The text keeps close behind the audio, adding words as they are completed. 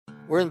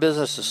We're in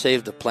business to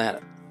save the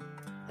planet,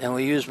 and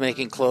we use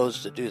making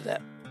clothes to do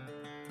that.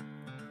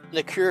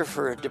 The cure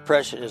for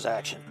depression is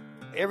action.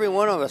 Every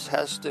one of us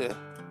has to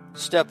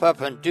step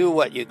up and do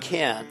what you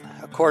can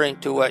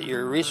according to what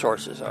your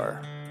resources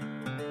are.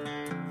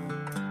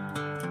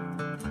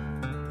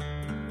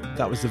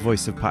 That was the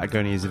voice of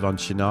Patagonia's Yvon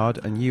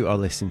Chouinard, and you are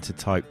listening to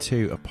Type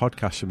 2, a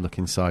podcast from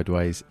Looking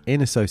Sideways, in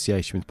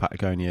association with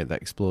Patagonia,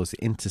 that explores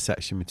the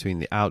intersection between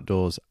the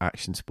outdoors,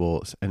 action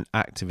sports, and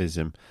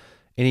activism.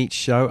 In each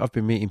show, I've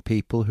been meeting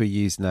people who are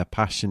using their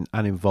passion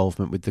and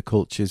involvement with the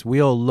cultures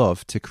we all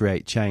love to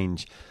create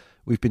change.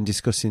 We've been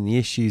discussing the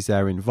issues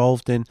they're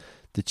involved in,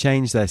 the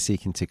change they're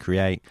seeking to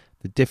create,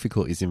 the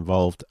difficulties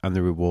involved, and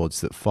the rewards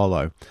that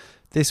follow.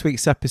 This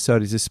week's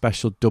episode is a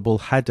special double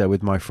header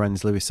with my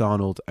friends Lewis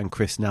Arnold and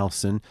Chris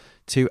Nelson,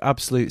 two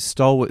absolute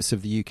stalwarts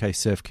of the UK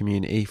surf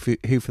community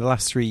who for the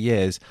last 3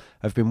 years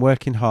have been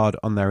working hard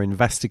on their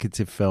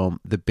investigative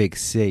film, The Big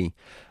Sea.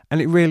 And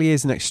it really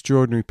is an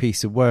extraordinary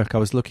piece of work. I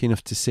was lucky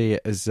enough to see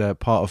it as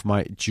part of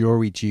my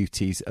jury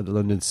duties at the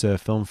London Surf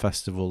Film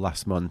Festival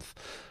last month.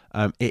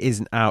 It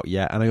isn't out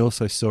yet, and I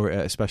also saw it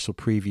at a special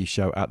preview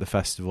show at the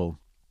festival,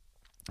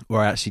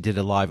 where I actually did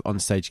a live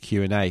onstage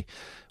Q&A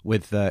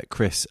with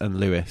Chris and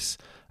Lewis.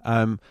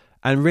 And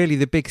really,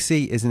 The Big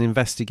Sea is an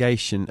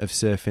investigation of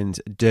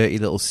surfing's dirty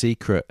little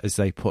secret, as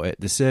they put it,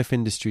 the surf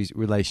industry's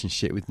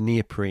relationship with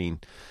neoprene.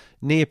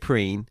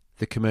 Neoprene,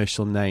 the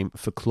commercial name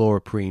for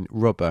chloroprene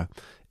rubber,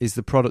 is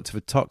the product of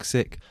a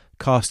toxic,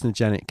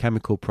 carcinogenic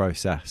chemical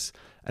process,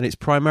 and it's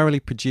primarily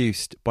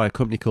produced by a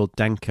company called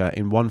Denka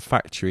in one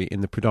factory in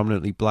the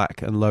predominantly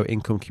black and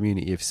low-income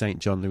community of St.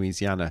 John,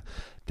 Louisiana.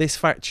 This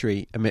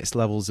factory emits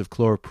levels of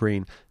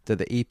chloroprene that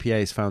the EPA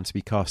has found to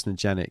be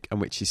carcinogenic, and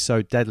which is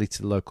so deadly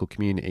to the local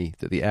community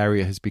that the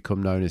area has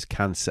become known as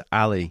Cancer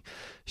Alley.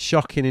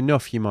 Shocking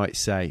enough, you might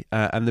say,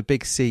 and The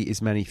Big Sea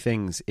is many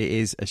things. It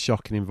is a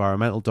shocking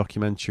environmental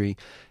documentary.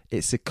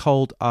 It's a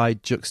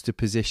cold-eyed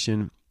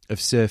juxtaposition of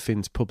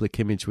surfing's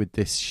public image with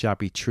this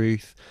shabby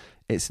truth.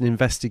 It's an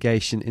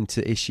investigation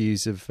into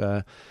issues of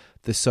the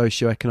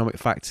socio-economic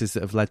factors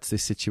that have led to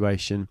this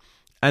situation.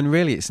 And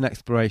really, it's an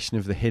exploration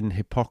of the hidden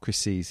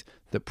hypocrisies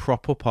that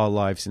prop up our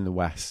lives in the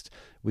West,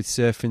 with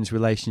surfing's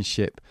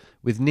relationship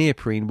with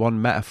neoprene,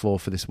 one metaphor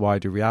for this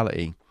wider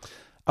reality.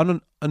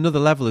 On another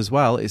level as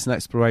well, it's an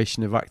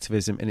exploration of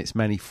activism in its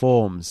many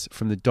forms,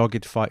 from the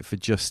dogged fight for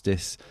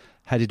justice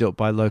headed up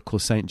by local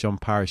St. John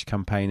Parish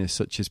campaigners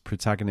such as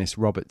protagonist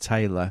Robert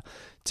Taylor,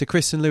 to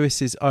Chris and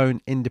Lewis's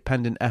own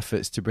independent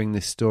efforts to bring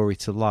this story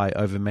to light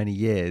over many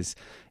years,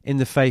 in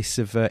the face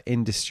of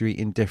industry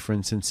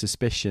indifference and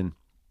suspicion.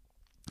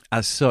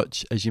 As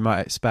such, as you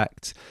might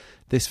expect,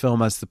 this film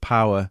has the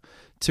power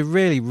to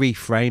really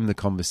reframe the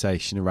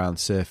conversation around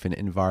surfing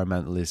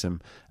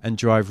environmentalism and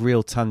drive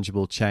real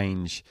tangible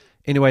change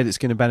in a way that's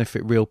going to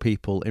benefit real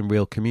people in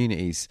real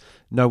communities.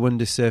 No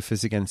wonder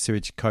Surfers Against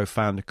Sewage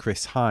co-founder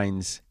Chris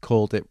Hines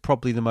called it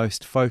probably the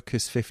most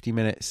focused 50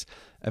 minutes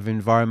of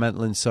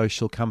environmental and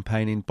social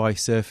campaigning by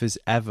surfers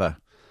ever.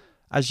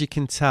 As you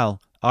can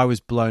tell, I was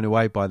blown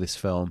away by this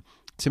film.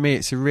 To me,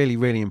 it's a really,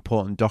 really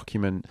important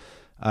document,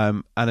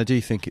 and I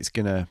do think it's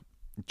going to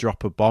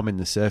drop a bomb in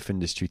the surf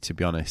industry, to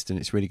be honest, and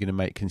it's really going to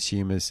make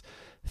consumers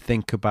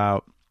think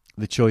about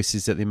the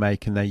choices that they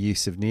make and their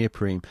use of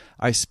neoprene.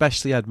 I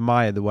especially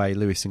admire the way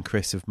Lewis and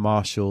Chris have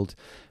marshalled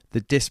the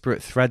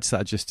disparate threads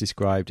that I just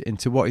described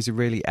into what is a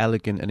really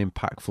elegant and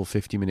impactful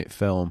 50-minute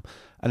film.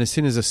 And as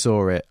soon as I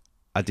saw it,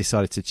 I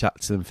decided to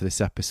chat to them for this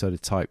episode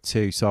of Type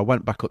 2. So I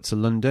went back up to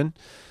London,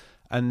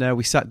 and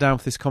we sat down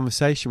for this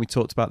conversation. We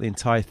talked about the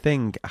entire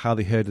thing, how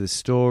they heard of the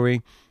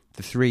story,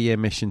 the 3-year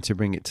mission to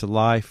bring it to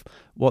life,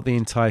 what the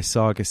entire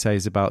saga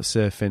says about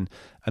surfing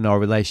and our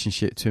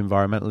relationship to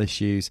environmental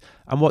issues,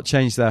 and what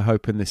change they're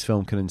hoping this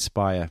film can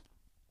inspire.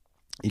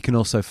 You can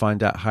also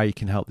find out how you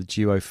can help the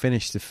duo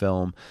finish the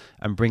film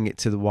and bring it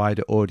to the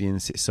wider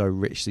audience it so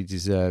richly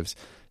deserves.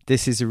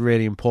 This is a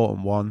really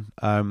important one.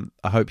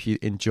 I hope you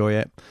enjoy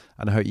it,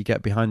 and I hope you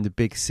get behind The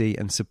Big Sea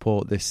and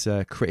support this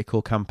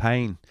critical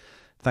campaign.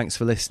 Thanks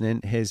for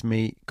listening. Here's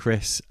me,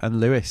 Chris,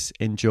 and Lewis.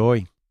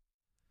 Enjoy.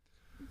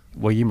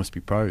 Well, you must be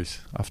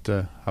pros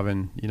after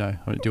having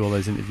to do all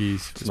those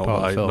interviews as part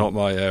of the film. Not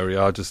my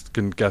area. I just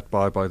couldn't get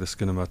by the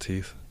skin of my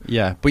teeth.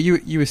 Yeah, but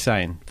you were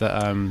saying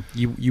that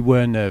you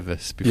were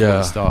nervous before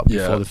the start,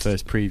 before the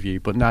first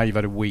preview, but now you've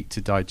had a week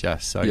to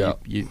digest. So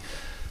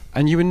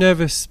you were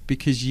nervous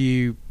because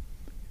you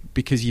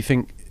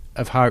think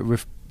of how it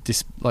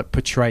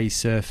portrays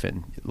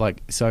surfing,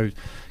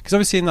 because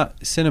obviously in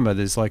that cinema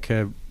there's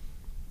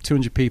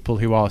 200 people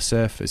who are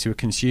surfers, who are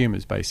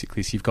consumers,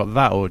 basically. So you've got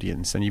that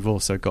audience, and you've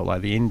also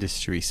got the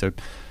industry. So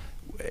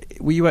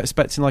were you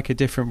expecting a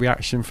different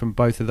reaction from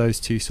both of those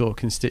two sort of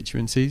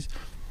constituencies?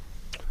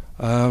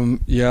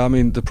 Yeah, I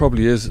mean, there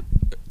probably is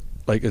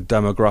a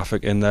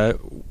demographic in there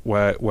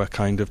where we're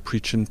kind of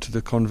preaching to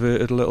the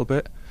converted a little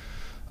bit.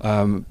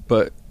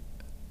 But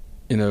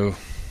there's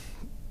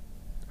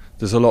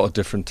a lot of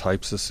different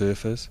types of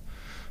surfers,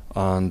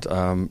 and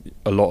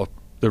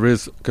there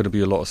is going to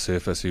be a lot of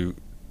surfers who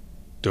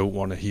don't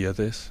want to hear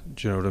this.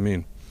 Do you know what I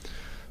mean?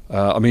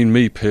 I mean,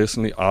 me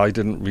personally, I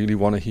didn't really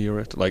want to hear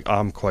it. Like,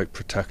 I'm quite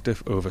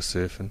protective over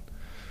surfing.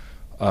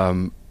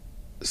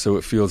 So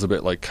it feels a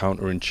bit like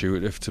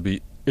counterintuitive to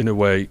be, in a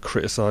way,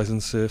 criticising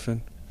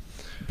surfing.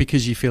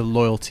 Because you feel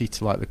loyalty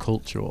to, like, the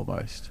culture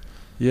almost.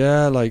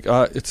 Yeah, like,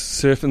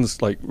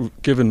 surfing's, like,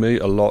 given me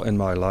a lot in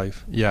my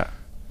life. Yeah.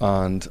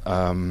 And,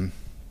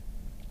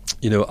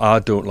 you know, I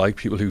don't like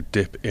people who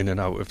dip in and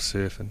out of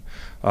surfing.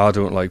 I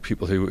don't like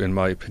people who, in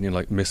my opinion,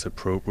 like,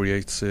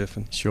 misappropriate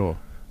surfing. Sure.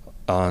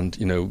 And,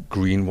 you know,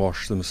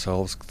 greenwash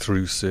themselves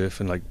through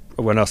surfing. Like,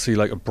 when I see,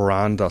 like, a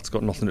brand that's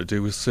got nothing to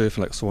do with surfing,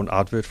 like, saw an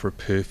advert for a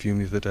perfume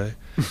the other day,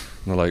 and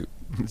they're like,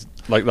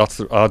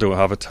 I don't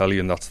have a telly,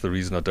 and that's the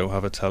reason I don't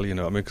have a telly, you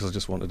know what I mean? Because I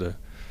just wanted to,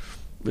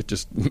 it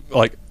just,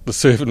 like, the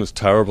surfing was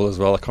terrible as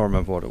well. I can't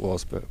remember what it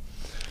was, but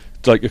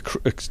like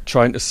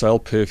trying to sell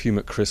perfume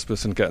at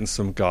Christmas and getting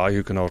some guy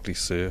who can hardly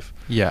surf,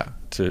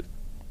 to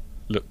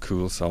look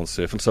cool selling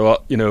surfing.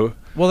 So you know,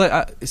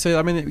 well, so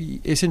I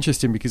mean, it's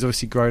interesting because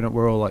obviously growing up,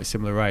 we're all like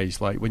similar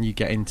age. Like when you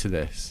get into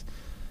this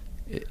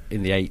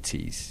in the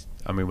 80s,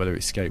 I mean, whether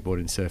it's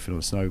skateboarding, surfing,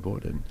 or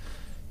snowboarding,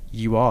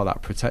 you are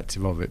that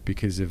protective of it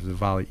because of the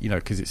value, you know,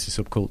 because it's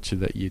a subculture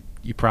that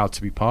you're proud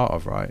to be part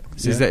of, right?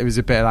 So it was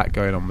a bit of that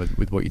going on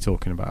with what you're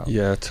talking about.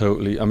 Yeah,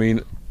 totally. I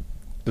mean,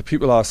 the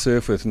people I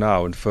surf with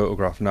now and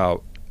photograph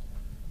now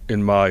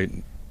in my,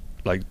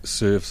 like,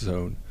 surf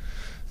zone,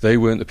 they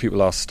weren't the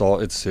people I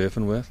started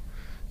surfing with.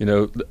 You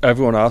know,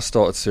 everyone I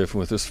started surfing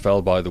with just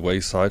fell by the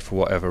wayside for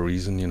whatever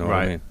reason, you know what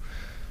I mean?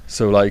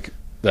 So, like,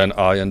 then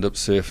I ended up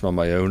surfing on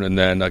my own, and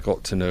then I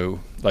got to know,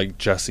 like,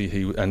 Jesse.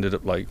 He ended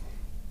up, like,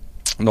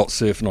 not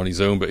surfing on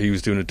his own, but he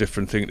was doing a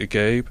different thing to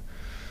Gabe.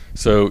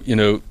 So, you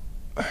know,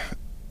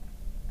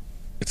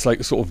 it's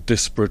like a sort of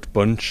disparate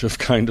bunch of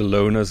kind of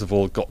loners have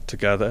all got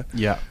together.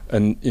 Yeah.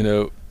 And, you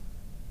know,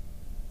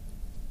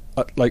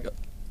 like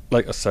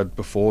I said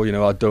before, you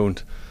know,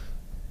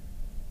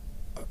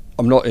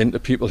 I'm not into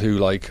people who,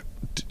 like,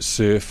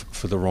 surf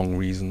for the wrong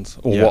reasons,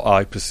 or what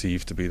I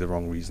perceive to be the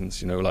wrong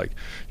reasons. You know, like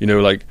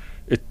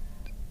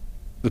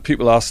the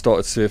people I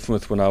started surfing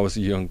with when I was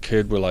a young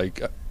kid were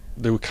like,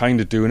 they were kind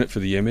of doing it for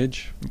the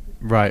image,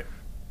 right?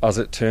 As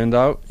it turned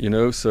out, you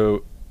know.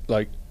 So,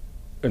 like,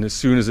 and as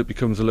soon as it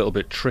becomes a little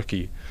bit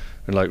tricky,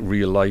 and like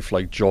real life,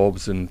 like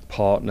jobs and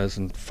partners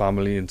and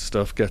family and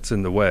stuff gets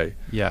in the way,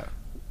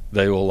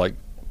 they all like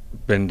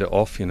bend it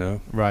off, you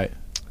know. Right.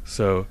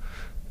 So,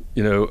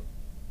 you know,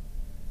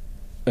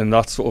 and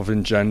that sort of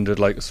engendered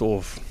like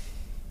sort of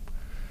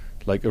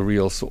like a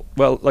real sort,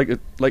 well,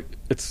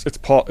 it's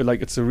part,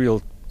 like, it's a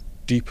real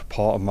deep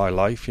part of my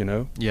life, you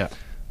know. Yeah.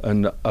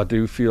 And I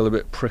do feel a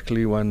bit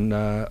prickly when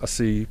I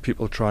see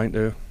people trying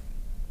to,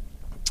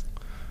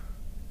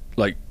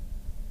 like,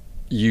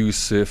 use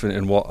surfing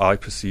in what I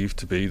perceive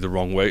to be the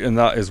wrong way. And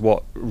that is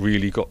what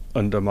really got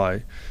under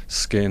my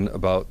skin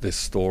about this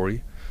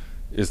story,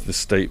 is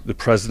the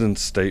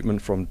president's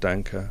statement from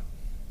Denker.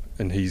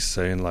 And he's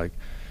saying, like,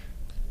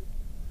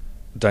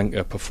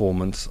 Denker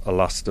Performance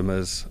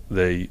elastomers,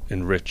 they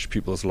enrich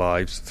people's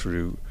lives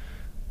through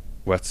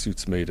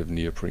wetsuits made of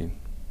neoprene.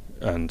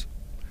 And,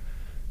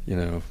 you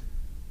know,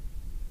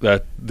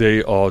 that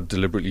they are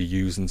deliberately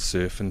using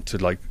surfing to,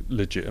 like,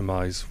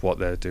 legitimize what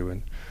they're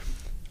doing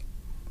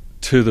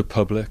to the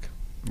public,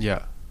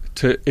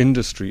 to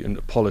industry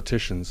and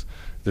politicians.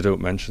 They don't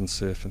mention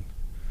surfing,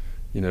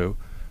 you know.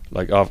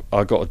 Like,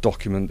 I got a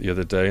document the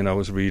other day and I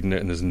was reading it,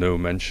 and there's no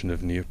mention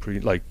of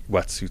neoprene, like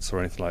wetsuits or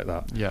anything like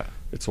that. Yeah,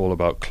 it's all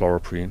about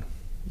chloroprene.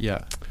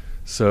 Yeah.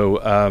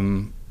 So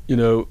you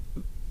know,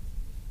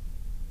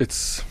 it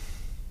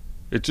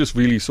just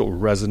really sort of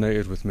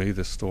resonated with me,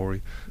 this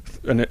story,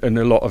 and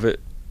a lot of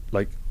it,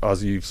 like,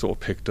 as you've sort of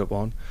picked up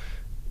on,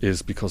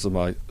 is because of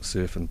my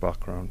surfing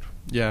background.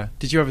 Yeah.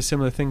 Did you have a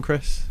similar thing,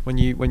 Chris, when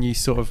you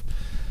sort of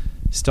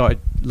started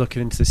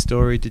looking into the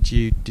story? Did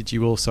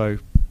you also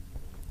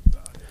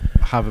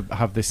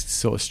have this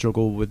sort of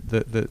struggle with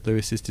that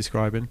Lewis is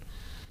describing?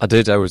 I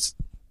did. I was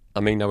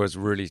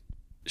really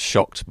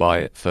shocked by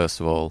it, first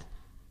of all,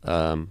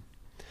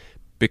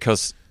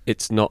 because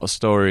it's not a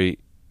story.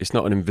 It's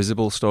not an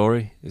invisible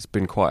story. It's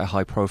been quite a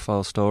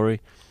high-profile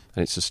story,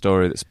 and it's a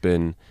story that's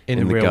been in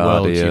the real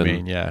Guardian. World, you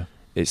mean? Yeah.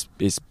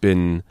 It's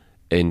been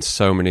in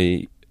so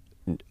many,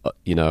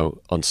 you know,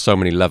 on so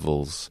many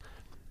levels,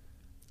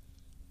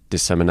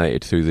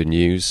 disseminated through the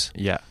news.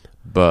 Yeah.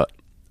 But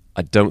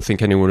I don't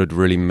think anyone had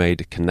really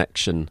made a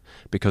connection,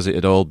 because it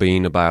had all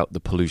been about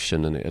the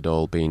pollution and it had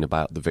all been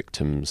about the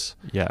victims.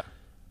 Yeah.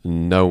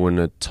 No one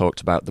had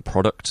talked about the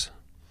product.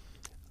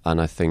 And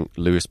I think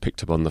Lewis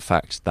picked up on the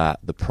fact that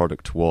the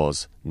product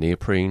was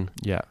neoprene,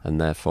 and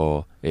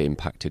therefore it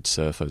impacted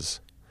surfers.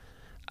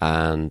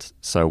 And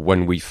so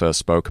when we first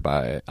spoke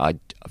about it,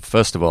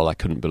 first of all, I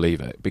couldn't believe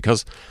it,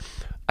 because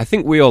I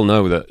think we all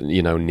know that,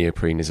 you know,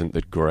 neoprene isn't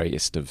the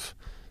greatest of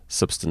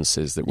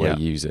substances that we're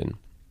using.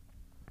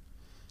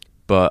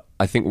 But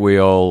I think we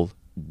all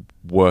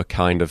were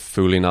kind of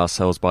fooling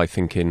ourselves by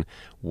thinking,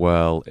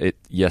 well,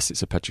 yes,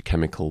 it's a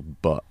petrochemical,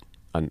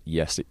 and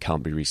yes, it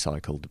can't be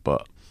recycled,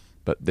 but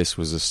but this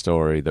was a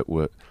story that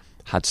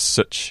had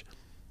such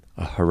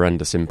a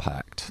horrendous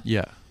impact.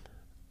 Yeah.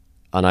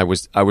 And I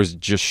was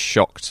just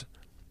shocked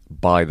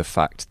by the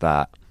fact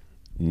that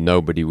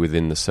nobody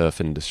within the surf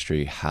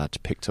industry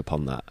had picked up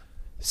on that.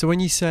 So when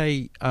you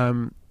say,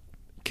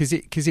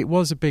 because it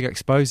was a big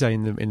expose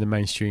in the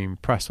mainstream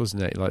press,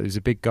 wasn't it? Like, there was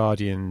a big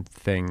Guardian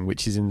thing,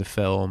 which is in the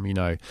film, you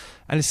know,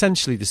 and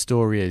essentially the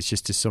story is,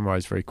 just to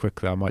summarise very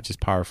quickly, I might just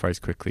paraphrase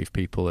quickly if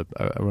people are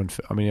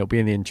I mean, it'll be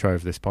in the intro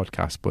of this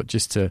podcast, but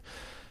just to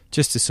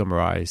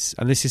summarise,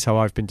 and this is how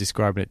I've been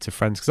describing it to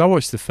friends, because I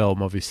watched the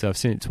film, obviously, I've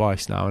seen it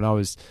twice now, and I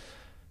was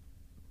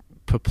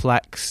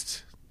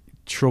perplexed,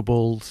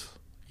 troubled,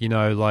 you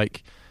know,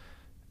 like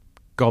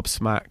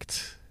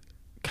gobsmacked,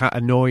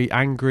 annoyed,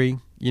 angry,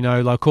 you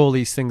know, like all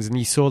these things. And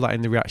you saw that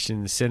in the reaction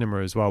in the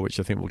cinema as well, which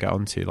I think we'll get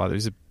onto. Like,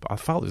 I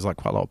felt there was like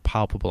quite a lot of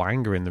palpable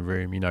anger in the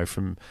room, you know,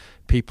 from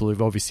people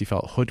who've obviously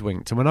felt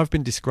hoodwinked. And when I've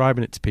been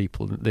describing it to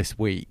people this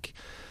week,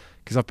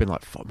 because I've been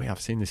like, fuck me, I've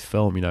seen this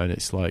film, you know, and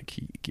it's like,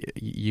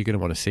 you're going to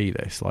want to see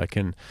this, like,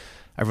 and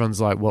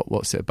everyone's like,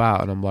 what's it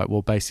about? And I'm like,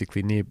 well,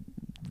 basically,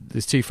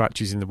 there's 2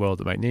 factories in the world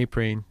that make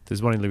neoprene.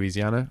 There's one in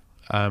Louisiana,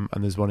 and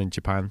there's one in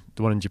Japan.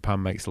 The one in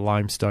Japan makes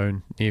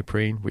limestone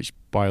neoprene, which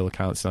by all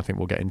accounts, and I think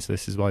we'll get into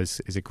this as well,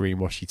 is a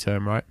greenwashy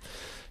term, right,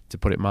 to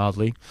put it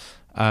mildly.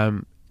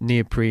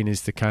 Neoprene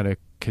is the kind of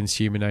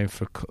consumer name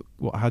for,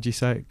 how do you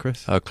say it,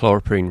 Chris?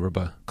 Chloroprene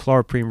rubber.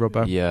 Chloroprene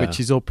rubber, yeah. Which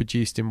is all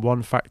produced in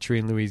one factory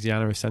in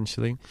Louisiana,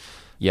 essentially.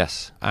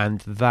 Yes.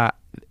 And that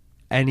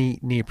any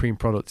neoprene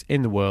product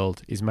in the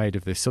world is made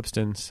of this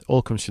substance,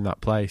 all comes from that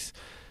place.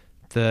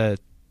 The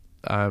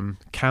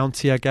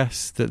county, I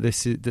guess, that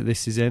this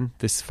is in,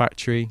 this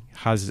factory,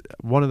 has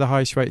one of the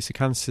highest rates of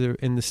cancer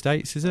in the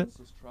States, is it?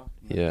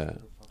 Yeah.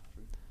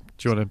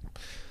 Do you want to,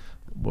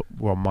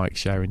 we're on Mike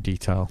sharing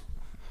detail?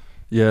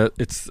 Yeah,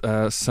 it's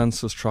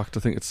census tract.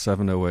 I think it's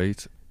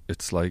 708.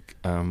 It's like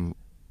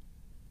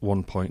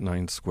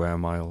 1.9 square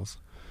miles,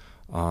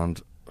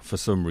 and for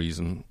some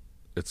reason,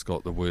 it's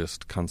got the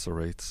worst cancer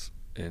rates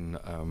in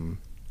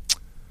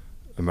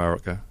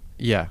America.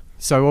 Yeah.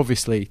 So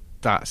obviously,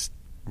 that's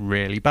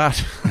really bad.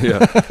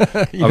 Yeah.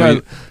 I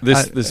mean,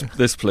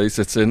 this place,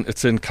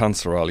 it's in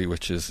Cancer Alley,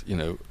 which is, you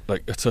know,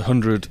 like, it's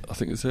 100. I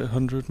think it's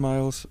 100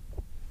 miles,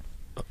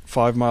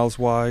 5 miles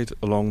wide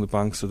along the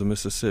banks of the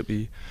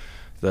Mississippi.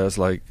 There's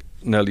like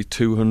nearly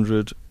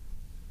 200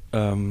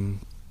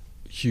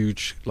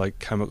 huge, like,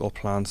 chemical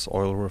plants,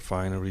 oil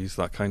refineries,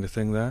 that kind of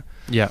thing there.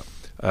 Yeah.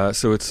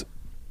 So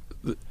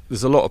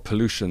there's a lot of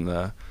pollution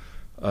there,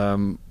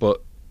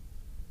 but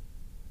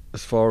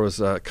as far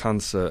as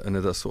cancer and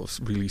other sort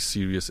of really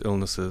serious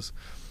illnesses,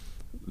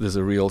 there's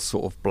a real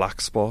sort of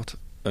black spot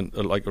and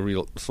like a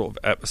real sort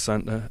of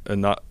epicenter,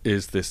 and that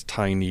is this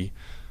tiny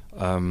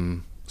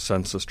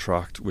census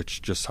tract,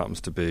 which just happens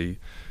to be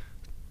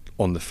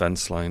on the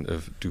fence line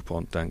of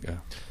DuPont Denker.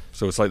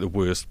 So it's like the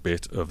worst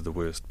bit of the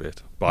worst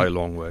bit by a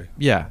long way.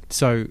 Yeah.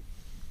 So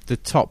the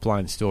top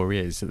line story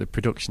is that the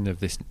production of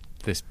this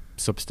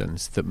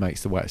substance that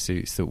makes the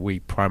wetsuits that we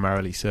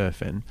primarily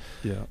surf in,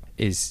 yeah,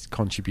 is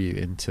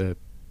contributing to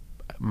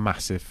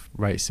massive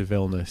rates of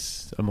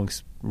illness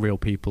amongst real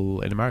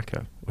people in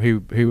America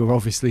who have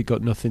obviously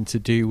got nothing to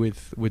do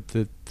with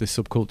the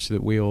subculture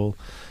that we all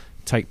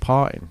take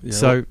part in. Yeah,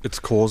 so it's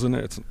causing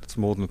it. It's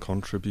more than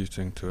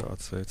contributing to it,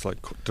 I'd say. It's like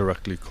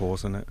directly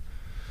causing it.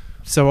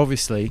 So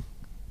obviously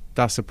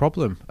that's a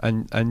problem.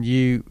 And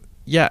you,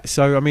 yeah,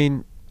 so I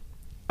mean,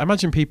 I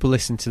imagine people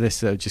listen to this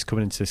that are just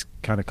coming into this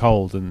kind of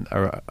cold and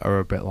are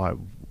a bit like,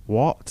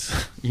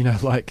 what? You know,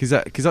 like, because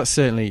that's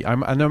certainly, I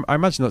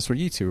imagine that's what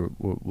you two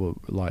were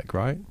like,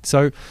 right?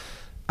 So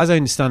as I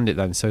understand it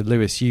then, so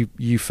Lewis,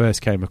 you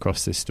first came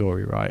across this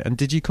story, right? And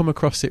did you come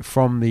across it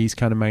from these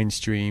kind of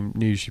mainstream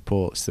news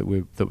reports that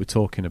we're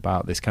talking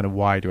about, this kind of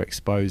wider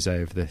expose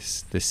of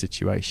this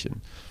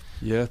situation?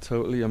 Yeah,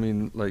 totally. I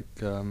mean, like,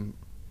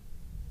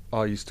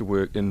 I used to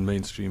work in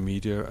mainstream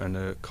media, and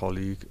a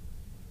colleague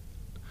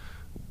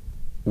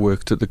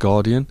worked at The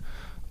Guardian,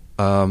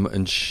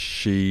 and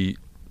she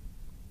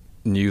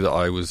knew that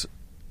I was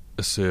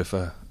a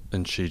surfer,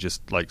 and she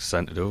just, like,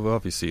 sent it over.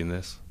 Have you seen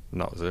this? And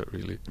that was it,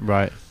 really.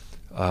 Right.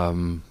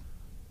 And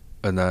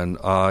then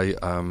I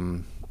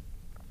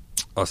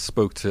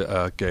spoke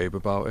to Gabe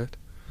about it,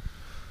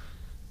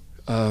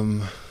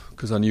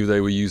 because I knew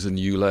they were using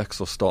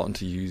Ulex or starting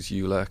to use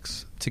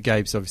Ulex. To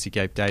Gabe's obviously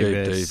Gabe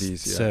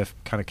Davies, yeah. Surf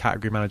kind of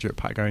category manager at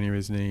Patagonia,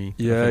 isn't he?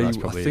 Yeah, I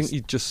think he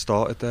just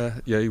started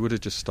there. Yeah, he would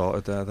have just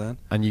started there then.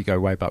 And you go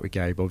way back with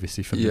Gabe,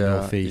 obviously, from the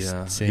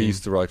Northeast scene. He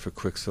used to ride for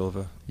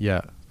Quicksilver.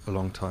 Yeah, a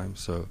long time.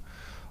 So,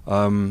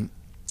 and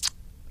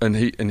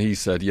he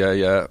said,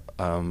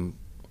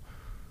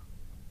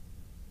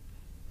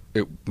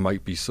 it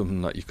might be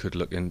something that you could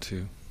look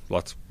into.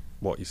 That's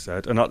what he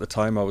said. And at the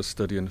time, I was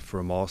studying for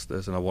a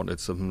master's, and I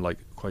wanted something like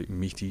quite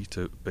meaty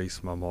to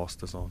base my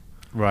master's on.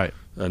 Right.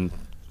 And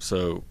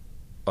so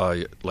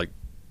I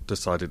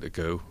decided to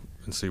go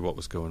and see what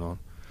was going on.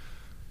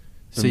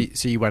 So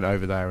you went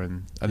over there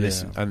and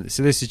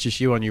so this is just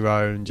you on your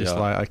own, just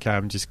like, okay,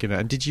 I'm just gonna.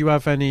 And did you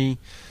have any?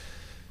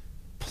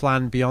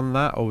 plan beyond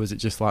that, or was it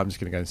just like, I'm just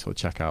going to go and sort of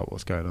check out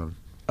what's going on?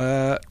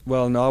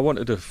 Well, no, I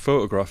wanted to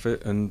photograph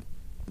it and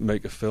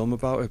make a film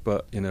about it,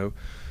 but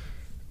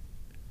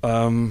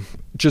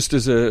just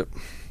as a,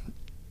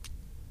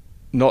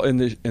 not in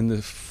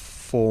the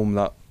form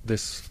that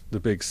the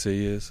Big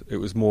C is. It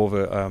was more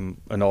of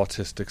an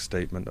artistic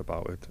statement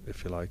about it,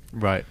 if you like.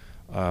 Right.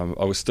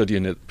 I was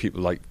studying it.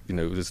 People like,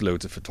 there's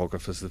loads of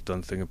photographers that've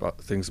done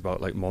things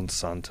about like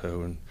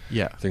Monsanto and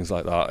things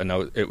like that, and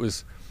it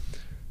was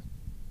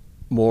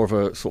more of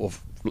a sort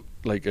of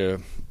like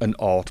an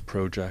art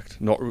project,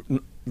 not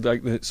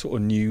like the sort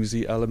of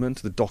newsy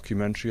element. The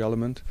documentary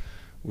element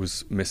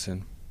was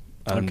missing,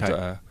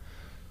 and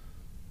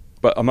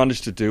but I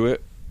managed to do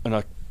it, and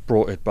I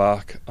brought it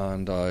back,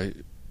 and I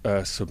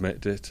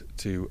submitted it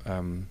to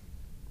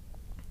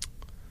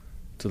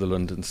the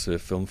London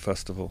Surf Film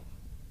Festival,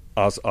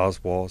 as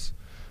was,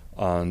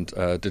 and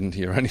didn't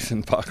hear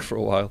anything back for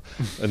a while,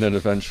 and then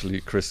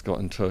eventually Chris got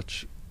in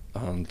touch,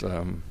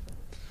 and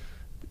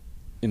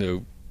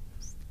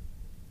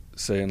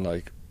saying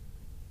like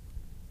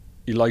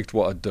he liked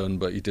what I'd done,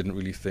 but he didn't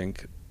really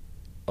think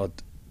I'd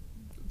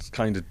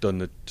kind of done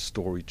the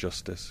story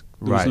justice.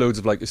 There was loads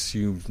of like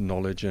assumed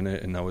knowledge in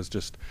it, and it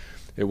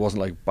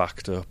wasn't like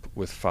backed up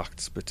with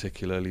facts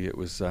particularly. It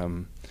was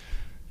like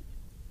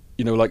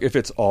if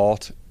it's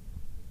art,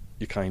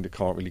 you kind of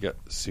can't really get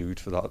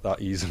sued for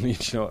that easily.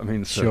 Do you know what I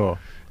mean? So sure.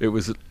 It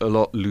was a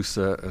lot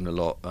looser and a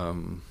lot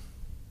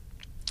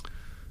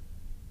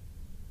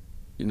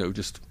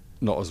just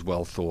not as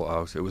well thought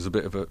out. It was a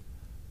bit of a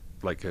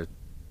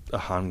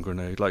hand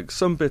grenade. Like,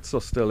 some bits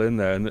are still in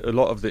there, and a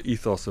lot of the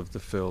ethos of the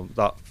film,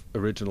 that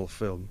original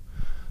film,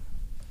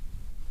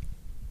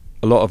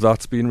 a lot of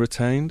that's been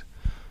retained,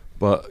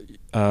 but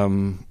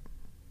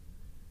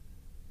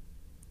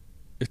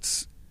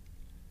it's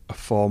a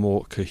far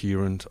more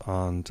coherent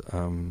and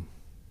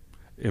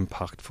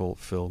impactful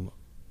film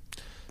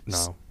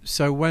now.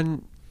 So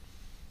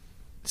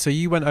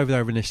you went over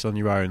there initially on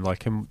your own,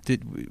 like,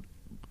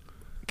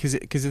 because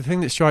the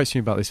thing that strikes me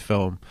about this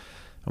film,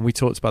 and we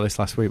talked about this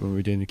last week when we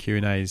were doing the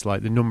Q&A, is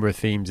like the number of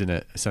themes in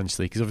it,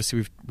 essentially. Because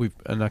obviously we've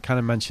and I kind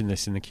of mentioned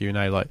this in the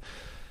Q&A, like,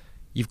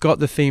 you've got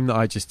the theme that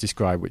I just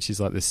described, which is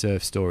like the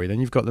surf story.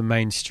 Then you've got the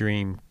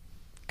mainstream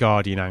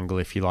Guardian angle,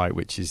 if you like,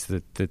 which is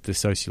the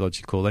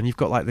sociological. Then you've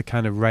got like the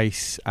kind of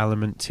race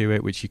element to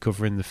it, which you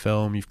cover in the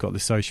film. You've got the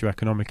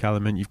socio-economic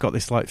element. You've got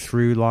this like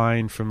through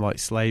line from like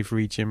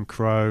slavery, Jim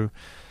Crow.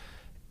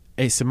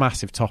 It's a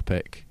massive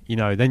topic,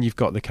 Then you've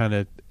got the kind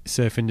of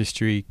surf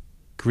industry,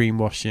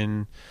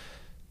 greenwashing,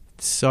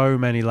 so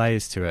many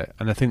layers to it.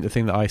 And I think the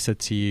thing that I said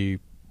to you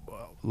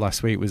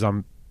last week was,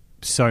 I'm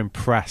so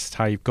impressed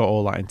how you've got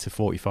all that into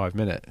 45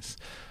 minutes.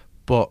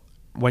 But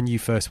when you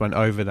first went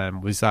over them,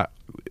 was that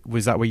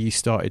where you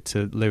started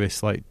to,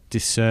 Lewis, like,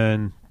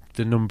 discern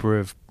the number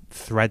of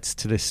threads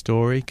to this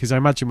story? Because I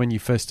imagine when you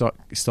first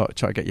start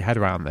trying to get your head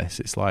around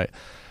this, it's like,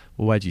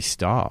 well, where do you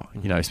start?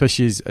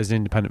 Especially as an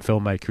independent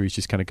filmmaker who's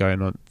just kind of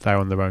going on there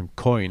on their own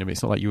coin. I mean,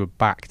 it's not like you were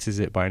backed, is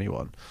it, by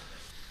anyone?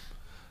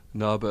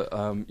 No, but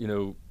I'm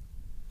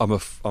a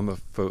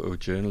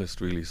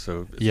photojournalist, really,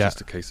 so it's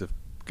just a case of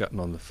getting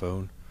on the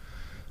phone.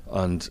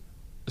 And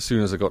as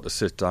soon as I got to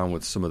sit down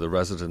with some of the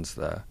residents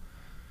there,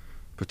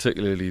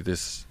 particularly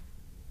this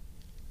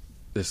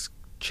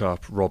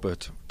chap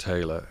Robert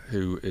Taylor,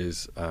 who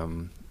is a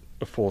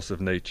force of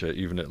nature,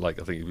 even at I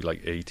think he'd be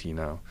like 80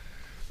 now.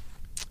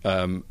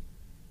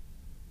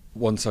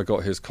 Once I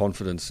got his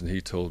confidence and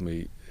he told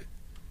me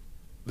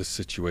the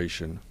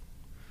situation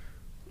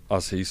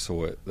as he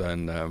saw it,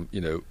 then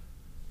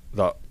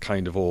that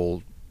kind of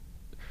all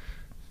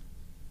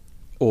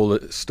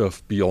the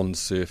stuff beyond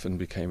surfing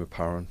became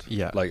apparent.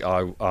 Yeah. Like,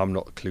 I'm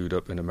not clued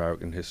up in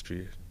American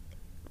history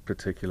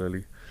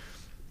particularly.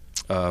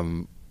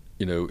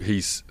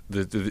 He's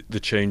the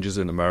changes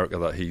in America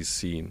that he's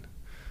seen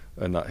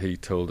and that he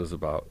told us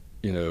about.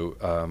 He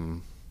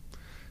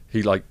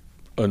like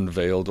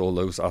unveiled all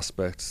those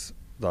aspects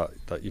that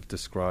you've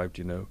described.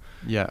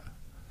 Yeah.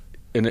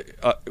 And it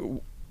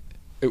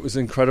was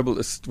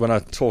incredible when I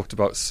talked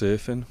about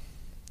surfing.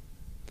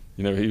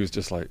 He was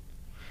just like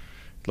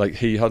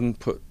he hadn't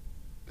put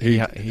he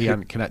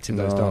hadn't connected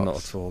those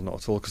dots. Not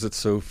at all, because it's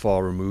so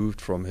far removed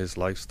from his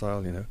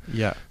lifestyle.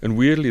 Yeah. And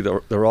weirdly, there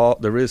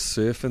is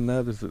surfing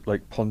there. There's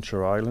like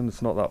Poncha Island.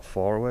 It's not that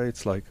far away.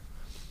 It's like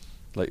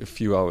a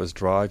few hours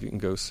drive. You can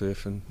go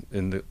surfing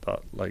in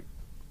that like.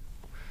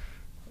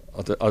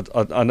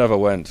 I never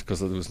went because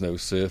there was no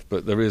surf,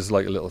 but there is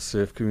like a little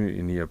surf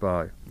community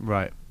nearby.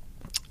 Right.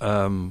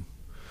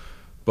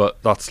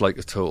 But that's like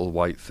a total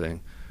white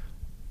thing.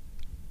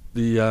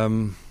 I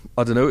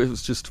don't know, it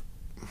was just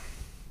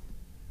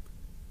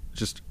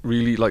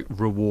really like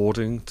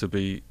rewarding to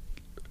get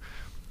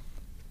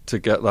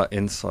that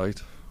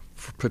insight,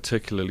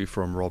 particularly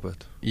from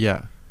Robert.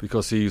 Yeah.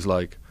 Because he's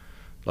like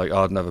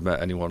I'd never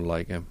met anyone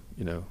like him,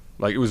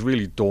 Like, it was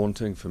really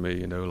daunting for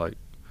me, like,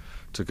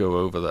 to go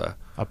over there.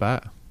 I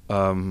bet.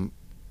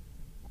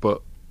 But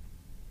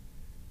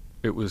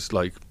it was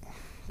like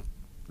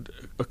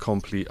a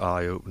complete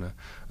eye opener,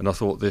 and I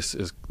thought this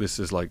is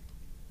like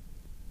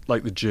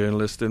like the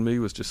journalist in me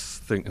was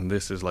just thinking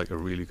this is like a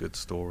really good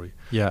story.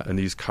 Yeah. And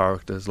these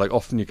characters, like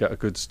often you get a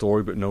good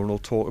story but no one will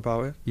talk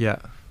about it. Yeah.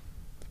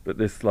 But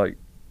this, like,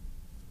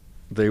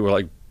 they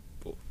were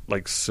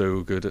like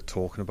so good at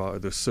talking about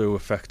it. They're so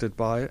affected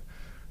by it.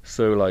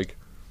 So like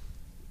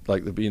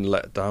they're being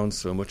let down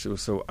so much. They were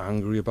so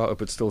angry about it,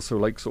 but still so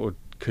like sort of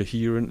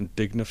coherent and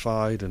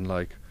dignified and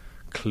like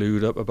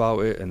clued up about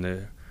it, and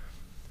they're,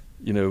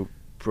 you know,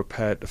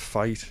 prepared to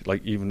fight.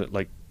 Like even at,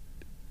 like,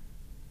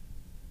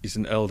 he's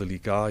an elderly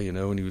guy, you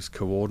know, and he was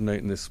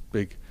coordinating this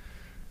big,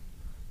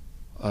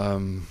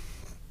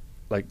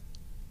 like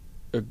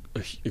a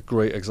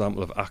great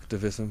example of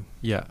activism.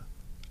 Yeah.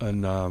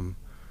 And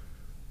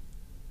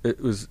it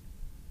was,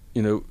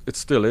 you know, it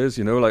still is,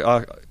 you know, like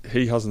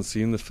he hasn't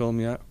seen the film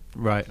yet.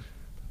 Right.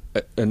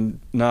 And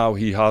now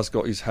he has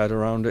got his head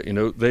around it, you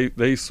know.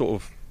 They sort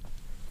of,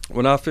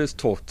 when I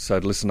first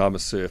said, listen, I'm a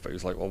surfer, he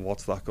was like, well,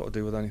 what's that got to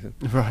do with anything?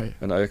 Right.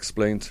 And I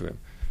explained to him.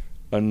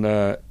 And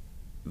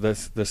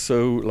they're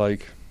so,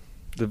 like,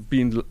 they've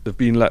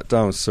been let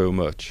down so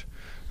much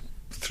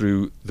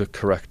through the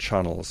correct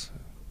channels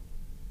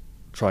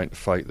trying to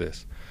fight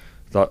this,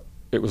 that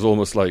it was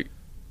almost like,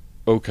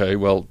 okay,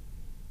 well,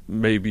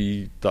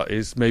 maybe that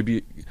is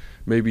maybe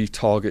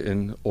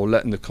targeting or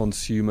letting the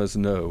consumers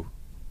know,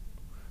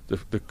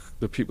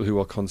 the people who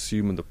are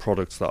consuming the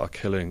products that are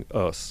killing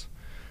us,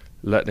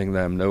 letting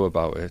them know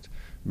about it,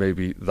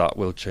 maybe that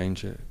will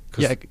change it.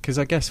 Yeah, because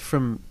I guess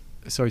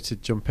sorry to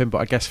jump in, but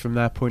I guess from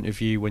their point of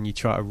view, when you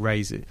try to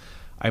raise it,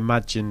 I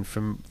imagine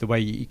from the way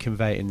you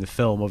convey it in the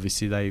film,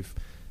 obviously they've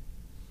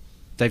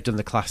done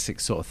the classic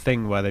sort of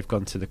thing where they've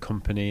gone to the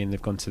company and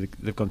they've gone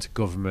to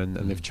government,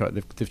 and they've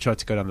tried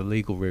to go down the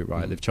legal route,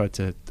 right? They've tried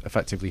to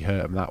effectively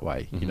hurt them that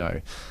way, you know.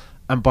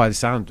 And by the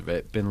sound of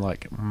it, been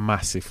like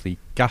massively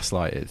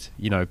gaslighted,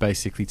 you know,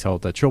 basically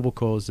told they're trouble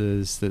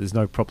causers, that there's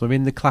no problem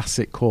in the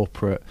classic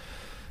corporate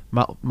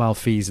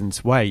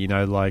malfeasance way, you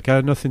know, like,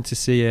 oh, nothing to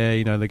see here,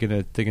 you know, they're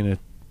gonna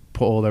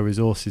put all their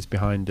resources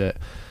behind it.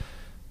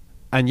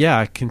 And yeah,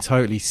 I can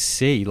totally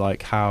see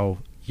like how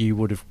you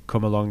would have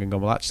come along and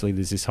gone, well, actually,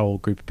 there's this whole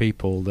group of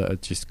people that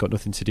have just got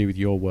nothing to do with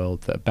your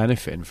world that are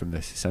benefiting from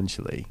this,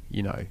 essentially,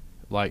 you know.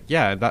 Like,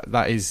 yeah,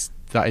 that is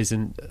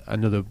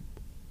another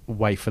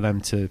way for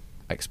them to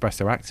express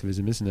their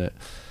activism, isn't it?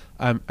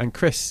 And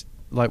Chris,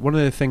 like, one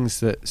of the things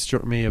that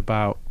struck me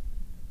about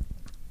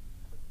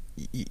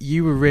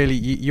you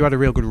had a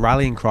real good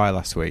rallying cry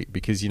last week,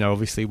 because, you know,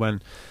 obviously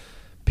when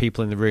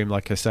people in the room,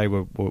 like I say,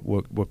 were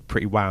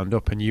pretty wound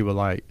up, and you were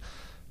like,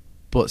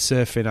 but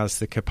surfing has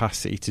the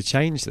capacity to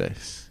change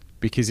this,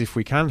 because if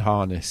we can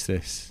harness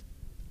this,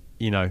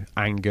 you know,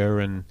 anger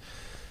and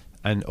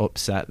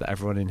upset that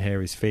everyone in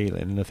here is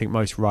feeling, and I think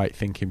most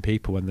right-thinking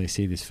people, when they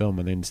see this film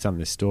and they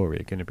understand this story,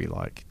 are going to be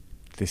like,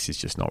 this is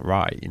just not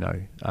right, you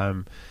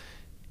know.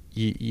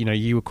 You know,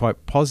 you were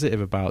quite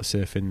positive about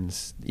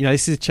surfing's, you know,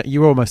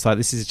 you were almost like,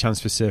 this is a chance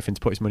for surfing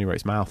to put its money where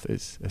its mouth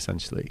is,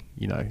 essentially,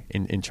 you know,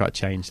 in trying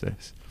to change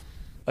this.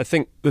 I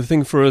think the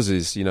thing for us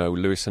is, you know,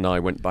 Lewis and I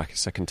went back a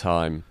second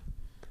time,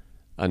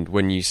 and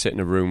when you sit in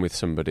a room with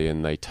somebody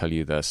and they tell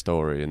you their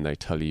story and they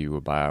tell you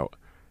about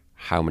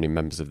how many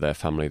members of their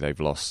family they've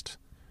lost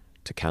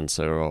to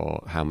cancer,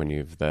 or how many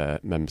of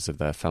their members of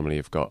their family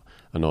have got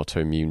an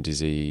autoimmune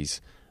disease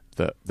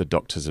that the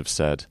doctors have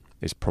said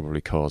is probably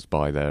caused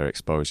by their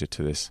exposure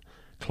to these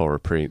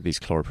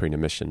chloroprene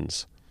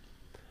emissions,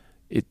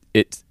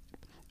 it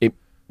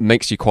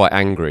makes you quite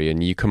angry,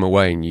 and you come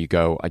away and you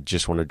go, I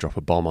just want to drop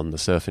a bomb on the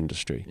surf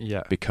industry.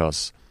 Yeah.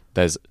 Because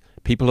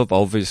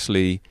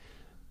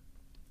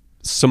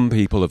some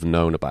people have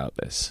known about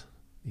this,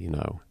 you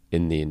know,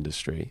 in the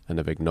industry, and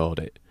have ignored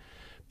it.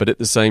 But at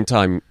the same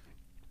time,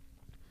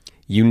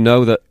 you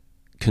know that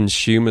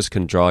consumers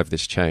can drive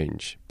this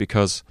change,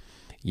 because,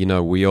 you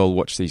know, we all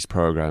watch these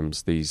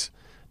programs, these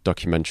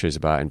documentaries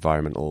about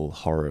environmental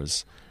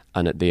horrors,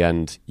 and at the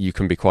end you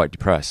can be quite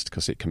depressed,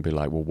 because it can be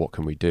like, well, what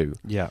can we do?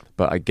 Yeah.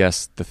 But I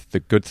guess the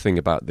good thing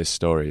about this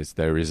story is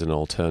there is an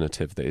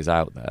alternative that is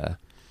out there,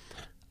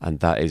 and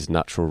that is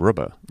natural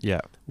rubber.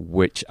 Yeah.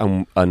 Which,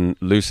 and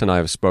Luce and I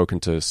have spoken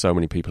to so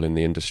many people in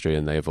the industry,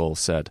 and they have all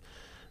said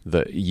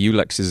that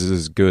Ulex is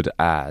as good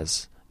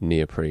as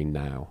neoprene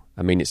now.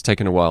 I mean, it's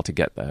taken a while to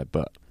get there,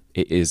 but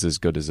it is as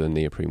good as a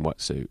neoprene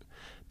wetsuit.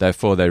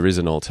 Therefore, there is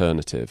an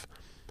alternative.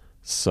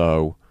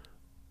 So,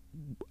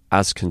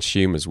 as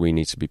consumers, we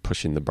need to be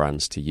pushing the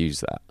brands to use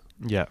that.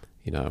 Yeah.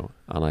 You know,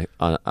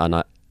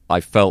 and I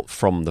felt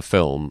from the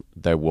film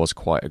there was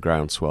quite a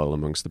groundswell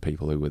amongst the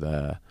people who were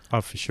there.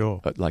 Oh, for sure.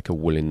 But like a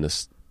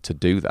willingness to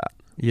do that.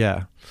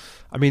 Yeah.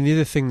 I mean, the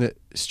other thing that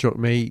struck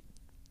me,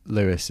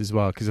 Lewis, as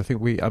well, because I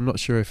think I'm not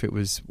sure if it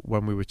was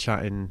when we were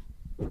chatting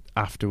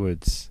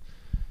afterwards,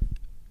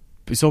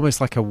 but it's almost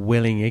like a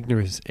willing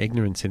ignorance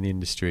in the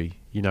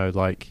industry, you know,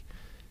 like,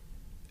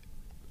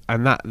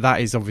 and that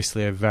is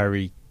obviously a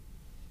very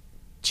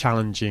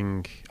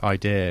challenging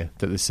idea,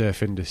 that the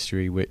surf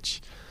industry,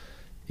 which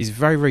is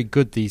very, very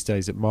good these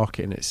days at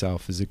marketing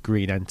itself as a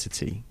green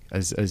entity,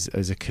 as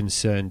a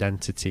concerned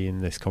entity in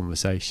this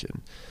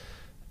conversation,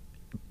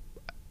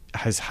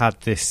 has had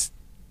this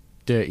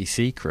dirty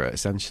secret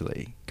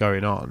essentially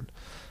going on.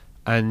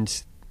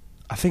 And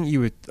I think you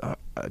would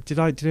did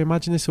I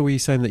imagine this, or were you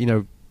saying that, you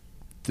know,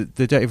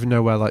 they don't even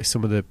know where like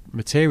some of the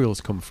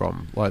materials come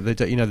from? Like they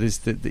don't, you know, there's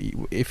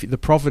if the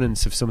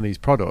provenance of some of these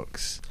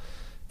products,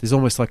 there's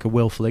almost like a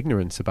willful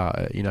ignorance about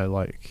it, you know,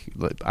 like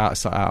out of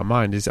sight, out of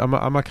mind.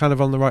 Am I kind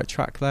of on the right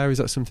track there? Is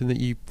that something that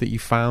you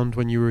found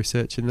when you were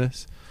researching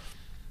this?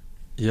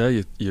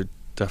 Yeah, you're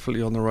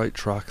definitely on the right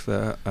track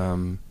there.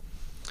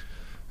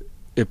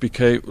 It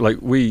became like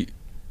we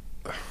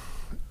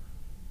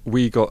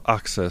got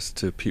access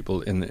to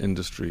people in the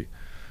industry,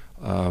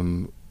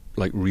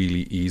 like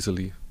really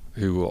easily,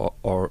 who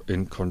are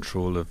in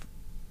control of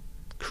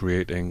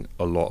creating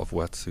a lot of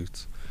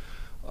wetsuits,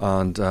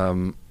 and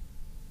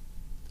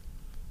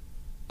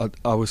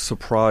I was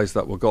surprised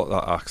that we got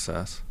that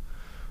access,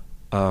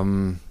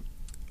 and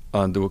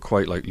they were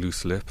quite like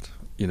loose-lipped,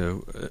 you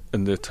know,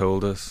 and they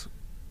told us,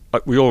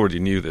 we already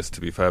knew this to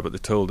be fair, but they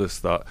told us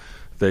that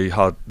they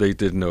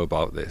did know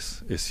about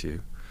this issue,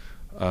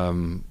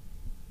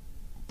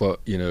 but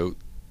you know,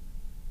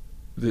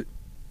 they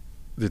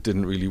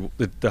didn't really,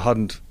 they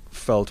hadn't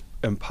felt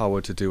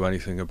empowered to do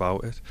anything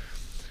about it,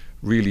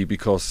 really,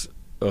 because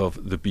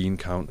of the bean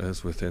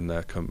counters within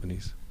their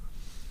companies.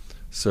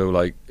 So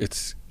like,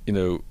 it's, you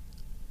know,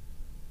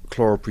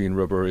 chloroprene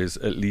rubber is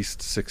at least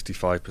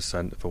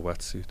 65% of a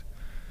wetsuit.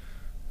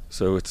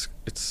 So it's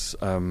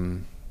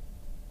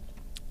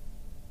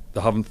they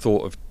haven't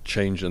thought of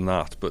changing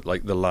that, but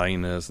like the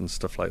liners and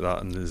stuff like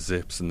that, and the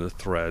zips and the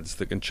threads,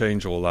 they can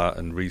change all that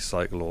and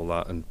recycle all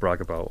that and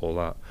brag about all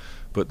that.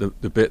 But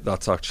the bit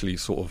that's actually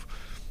sort of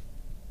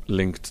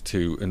linked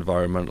to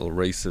environmental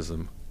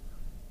racism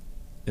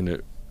in a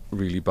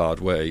really bad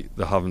way,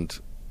 they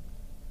haven't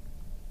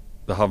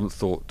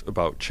thought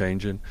about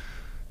changing.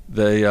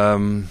 They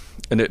and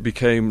it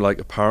became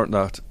like apparent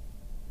that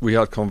we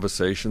had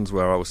conversations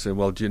where I was saying,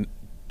 well, do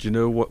you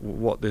know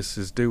what this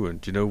is doing?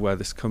 Do you know where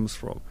this comes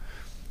from?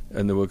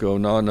 And they were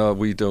going, no,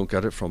 we don't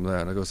get it from there.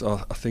 And I goes,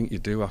 oh, I think you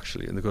do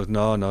actually. And they goes,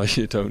 no,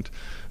 you don't.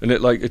 And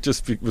it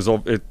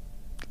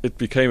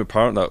became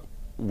apparent that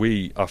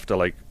we, after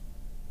like,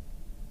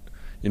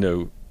 you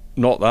know,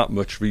 not that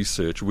much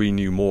research, we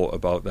knew more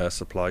about their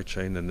supply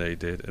chain than they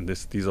did. And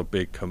these are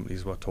big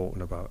companies we're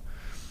talking about.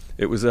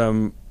 It was,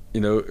 you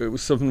know, it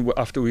was something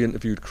after we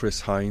interviewed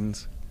Chris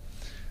Hines.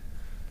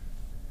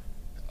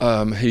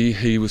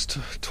 He was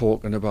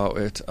talking about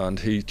it,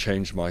 and he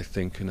changed my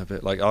thinking of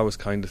it. Like, I was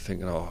kind of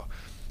thinking, oh,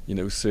 you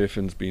know,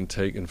 surfing's been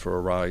taken for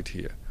a ride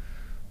here,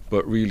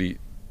 but really,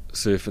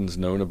 surfing's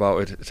known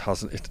about it. It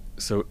hasn't.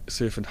 So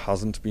surfing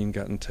hasn't been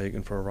getting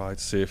taken for a ride.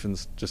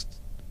 Surfing's just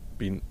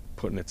been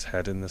putting its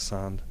head in the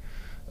sand,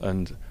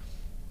 and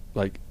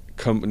like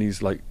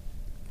companies like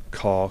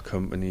car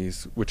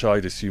companies, which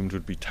I'd assumed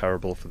would be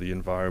terrible for the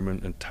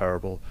environment and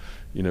terrible,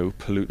 you know,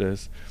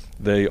 polluters,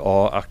 they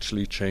are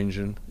actually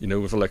changing, you know,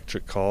 with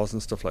electric cars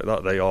and stuff like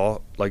that. They are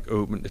like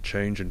open to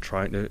change and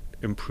trying to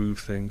improve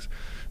things.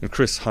 And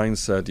Chris Hines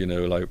said, you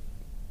know,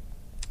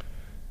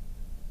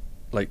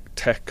 like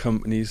tech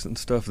companies and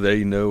stuff,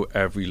 they know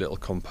every little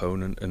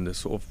component and the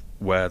sort of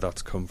where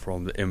that's come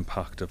from, the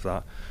impact of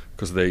that,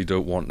 because they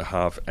don't want to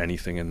have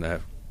anything in their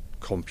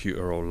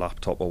computer or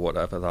laptop or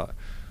whatever that,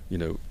 you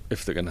know,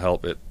 if they can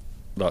help it,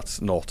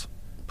 that's not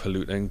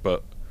polluting.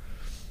 But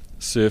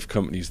surf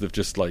companies, they've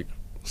just like,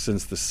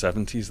 since the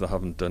 70s, they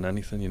haven't done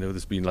anything. You know,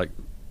 there's been like,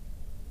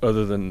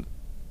 other than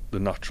the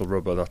natural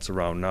rubber that's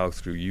around now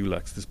through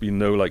Ulex, there's been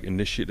no like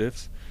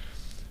initiatives,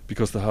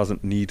 because there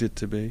hasn't needed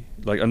to be.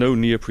 Like, I know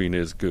neoprene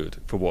is good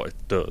for what it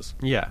does.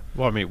 Yeah,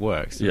 well, I mean, it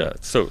works. Yeah,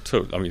 so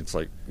I mean, it's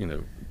like, you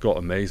know, got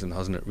amazing,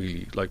 hasn't it?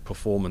 Really, like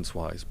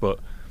performance-wise, but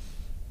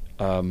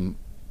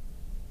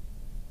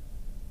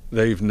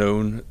they've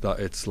known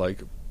that it's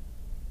like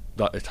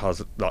that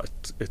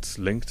it's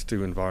linked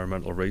to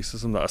environmental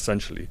racism. That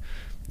essentially,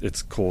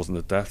 it's causing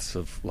the deaths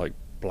of like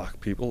black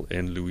people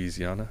in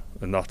Louisiana,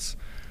 and that's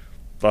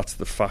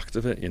the fact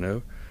of it. You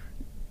know,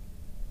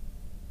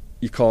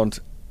 you can't.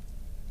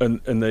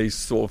 And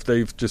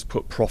they've just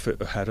put profit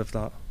ahead of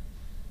that,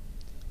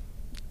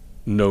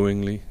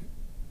 knowingly.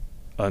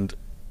 And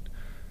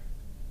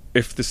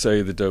if they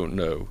say they don't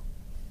know,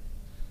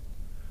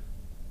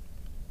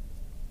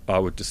 I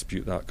would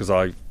dispute that, because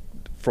I've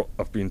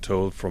been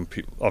told from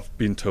people. I've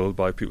been told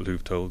by people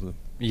who've told them.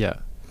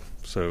 Yeah.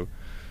 So,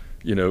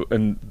 you know,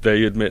 and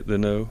they admit they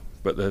know,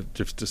 but they've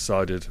just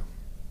decided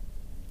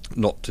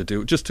not to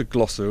do it, just to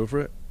gloss over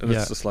it. And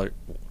it's just like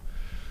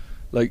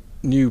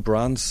new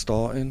brands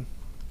starting,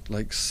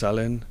 like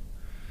selling,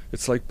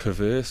 it's like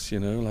perverse, you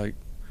know,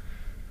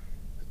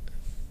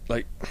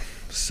 like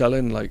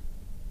selling like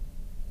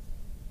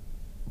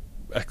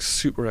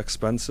super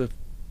expensive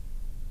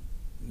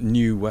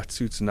new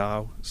wetsuits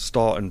now,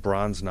 starting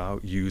brands now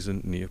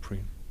using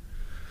neoprene.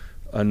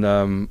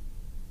 And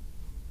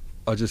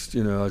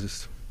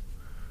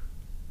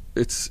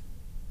it's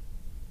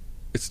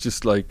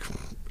just like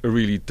a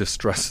really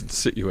distressing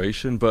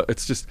situation, but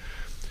it's just,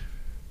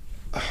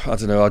 I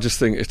don't know, I just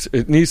think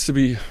it needs to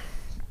be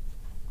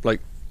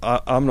like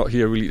I'm not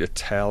here really to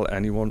tell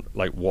anyone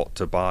like what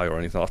to buy or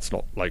anything. That's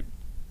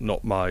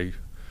not my.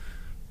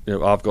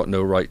 I've got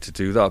no right to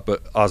do that.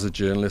 But as a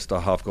journalist,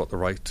 I have got the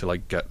right to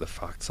like get the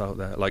facts out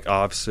there. Like,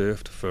 I've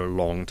surfed for a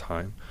long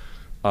time.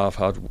 I've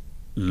had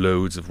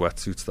loads of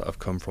wetsuits that have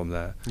come from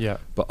there. Yeah.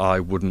 But I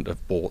wouldn't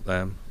have bought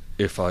them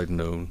if I'd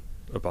known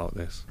about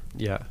this.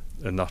 Yeah.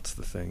 And that's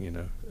the thing,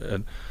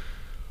 And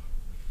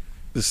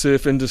the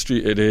surf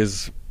industry, it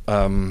is.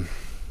 There's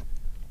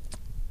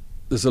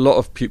a lot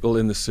of people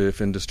in the surf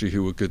industry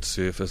who are good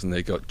surfers, and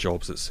they got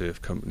jobs at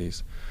surf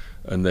companies.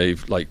 And they're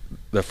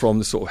from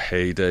the sort of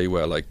heyday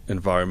where like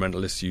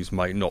environmental issues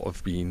might not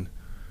have been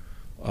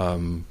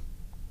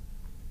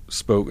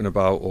spoken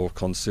about or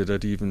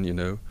considered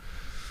even,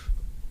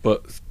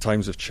 but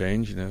times have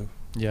changed,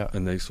 Yeah.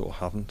 and they sort of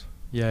haven't.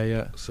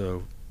 Yeah.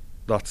 So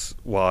that's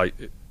why,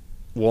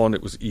 one,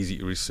 it was easy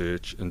to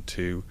research, and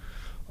two,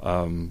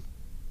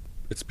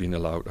 it's been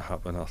allowed to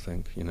happen, I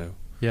think,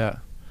 Yeah.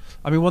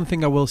 I mean, one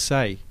thing I will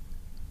say,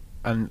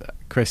 and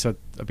Chris, I'd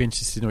be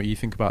interested to know what you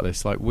think about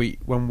this. Like,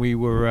 when we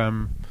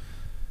were,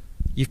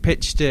 you've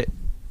pitched it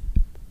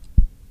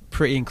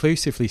pretty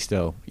inclusively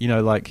still,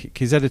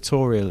 because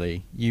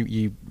editorially,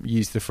 you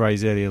used the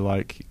phrase earlier,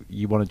 like,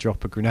 you want to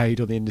drop a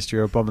grenade on the industry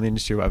or a bomb on the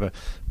industry or whatever,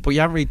 but you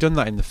haven't really done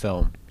that in the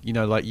film.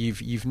 Like,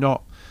 you've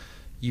not.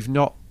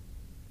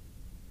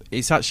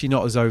 It's actually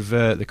not as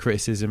overt, the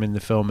criticism in the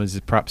film, as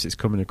perhaps it's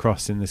coming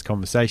across in this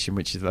conversation,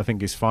 which I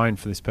think is fine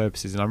for this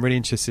purposes. And I'm really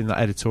interested in that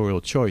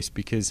editorial choice,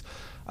 because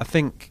I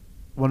think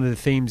one of the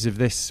themes of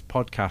this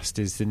podcast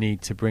is the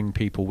need to bring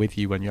people with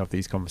you when you have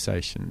these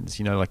conversations.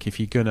 Like, if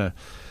you're gonna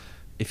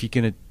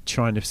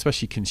try and,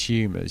 especially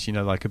consumers,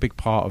 like, a big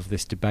part of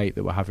this debate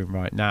that we're having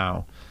right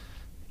now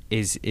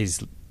is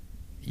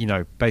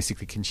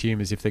basically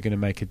consumers, if they're going to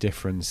make a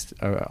difference,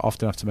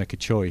 often have to make a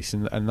choice,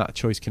 and that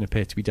choice can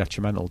appear to be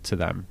detrimental to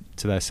them,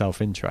 to their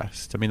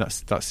self-interest. I mean,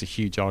 that's a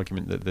huge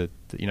argument that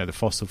the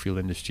fossil fuel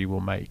industry will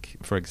make,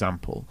 for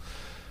example.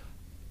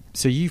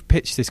 So you've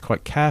pitched this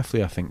quite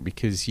carefully, I think,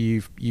 because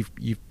you've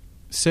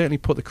certainly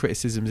put the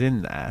criticisms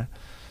in there,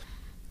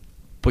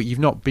 but you've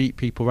not beat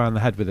people around the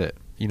head with it.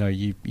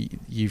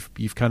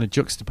 You've kind of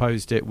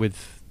juxtaposed it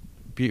with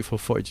beautiful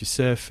footage of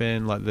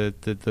surfing, like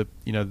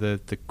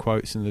the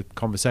quotes and the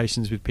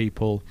conversations with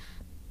people.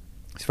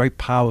 It's very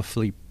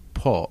powerfully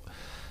put,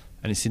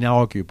 and it's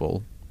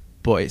inarguable,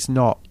 but it's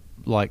not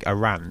like a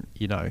rant,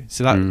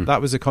 So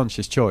that was a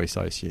conscious choice,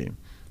 I assume.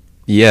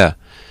 Yeah,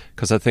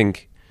 because I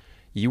think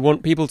you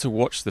want people to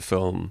watch the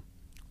film,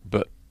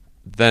 but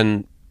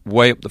then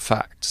weigh up the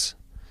facts,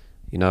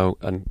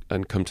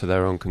 and come to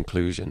their own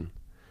conclusion.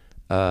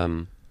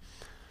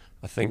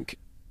 I think,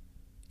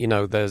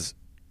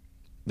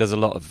 there's a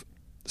lot of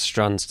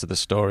strands to the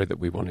story that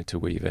we wanted to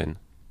weave in.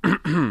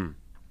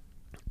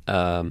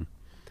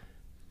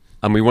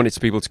 And we wanted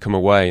people to come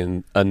away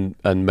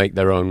and make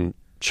their own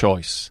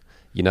choice,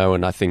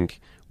 and I think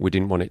we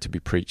didn't want it to be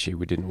preachy.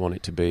 We didn't want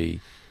it to be,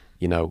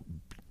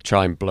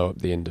 try and blow up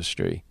the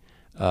industry.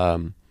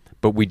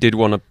 But we did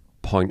want to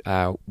point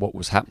out what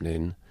was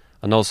happening,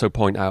 and also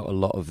point out a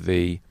lot of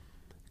the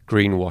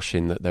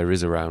greenwashing that there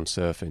is around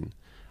surfing.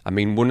 I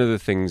mean, one of the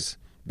things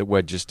that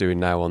we're just doing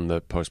now on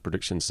the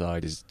post-production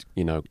side is,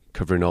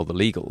 covering all the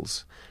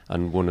legals.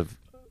 And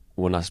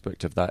one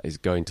aspect of that is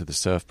going to the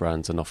surf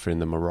brands and offering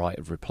them a right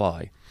of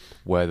reply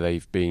where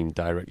they've been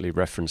directly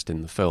referenced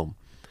in the film.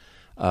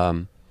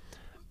 And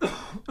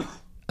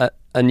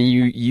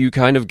you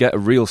kind of get a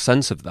real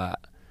sense of that,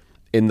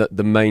 in that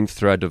the main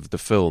thread of the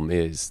film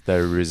is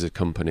there is a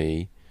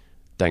company,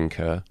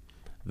 Denka,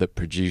 that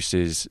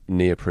produces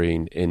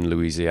neoprene in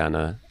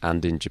Louisiana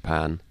and in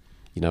Japan,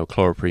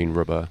 chloroprene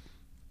rubber.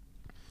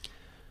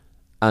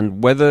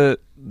 And whether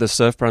the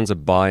surf brands are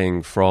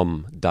buying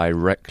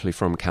directly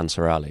from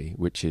Cancer Alley,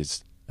 which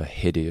is a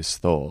hideous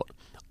thought,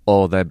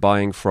 or they're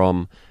buying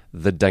from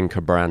the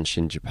Denka branch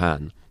in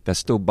Japan, they're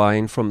still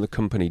buying from the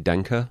company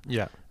Denka.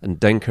 Yeah. And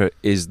Denka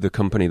is the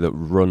company that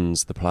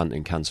runs the plant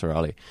in Cancer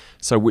Alley.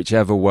 So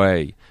whichever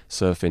way,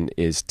 surfing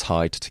is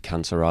tied to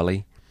Cancer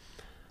Alley.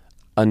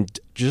 And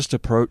just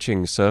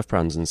approaching surf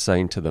brands and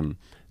saying to them,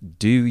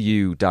 do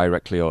you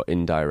directly or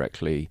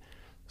indirectly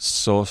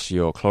source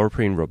your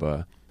chloroprene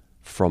rubber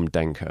from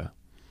Denka?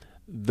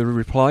 The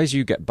replies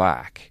you get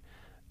back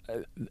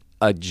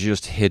are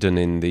just hidden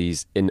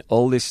in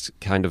all this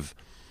kind of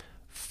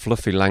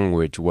fluffy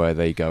language where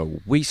they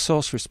go, we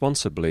source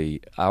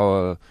responsibly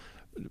our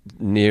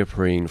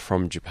neoprene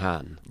from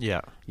Japan.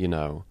 Yeah.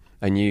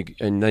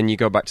 And then you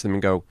go back to them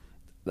and go,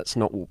 that's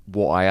not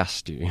what I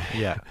asked you.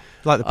 Yeah.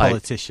 Like the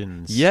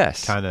politicians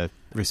kind of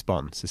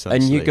response,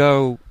 essentially. And you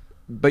go,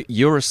 but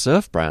you're a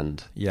surf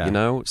brand.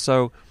 Yeah.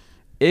 So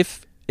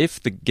if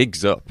the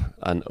gig's up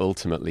and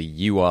ultimately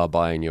you are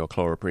buying your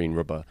chloroprene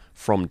rubber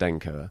from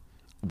Denka,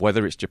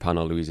 whether it's Japan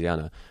or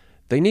Louisiana,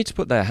 they need to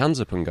put their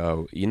hands up and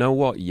go, you know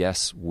what,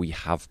 yes, we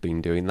have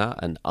been doing that,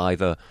 and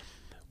either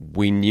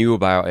we knew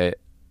about it,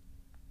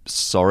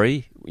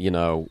 sorry,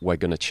 we're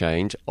going to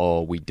change,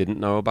 or we didn't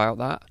know about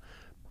that.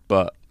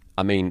 But,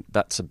 I mean,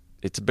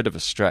 it's a bit of a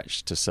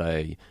stretch to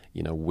say,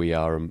 you know, we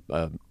are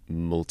a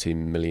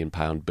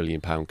multi-million-pound,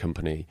 billion-pound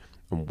company,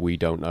 and we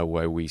don't know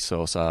where we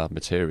source our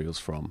materials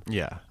from.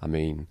 Yeah, I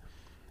mean,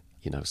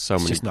 you know, it's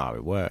just not how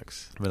it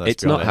works. I mean,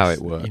 it's not how it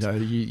works. You know,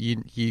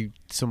 you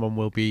someone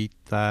will be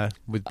there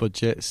with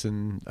budgets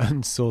and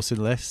sourcing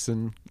lists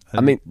and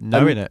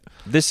knowing it.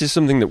 This is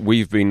something that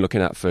we've been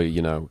looking at for,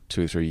 you know,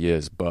 2 or 3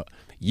 years, but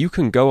you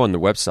can go on the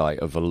website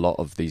of a lot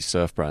of these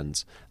surf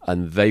brands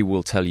and they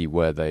will tell you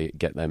where they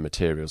get their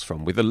materials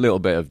from with a little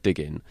bit of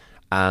digging.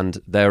 And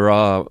there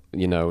are,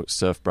 you know,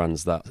 surf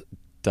brands that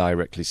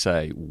directly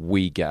say,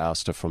 we get our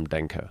stuff from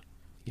Denka.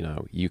 You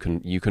know, you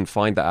can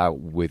find that out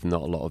with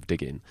not a lot of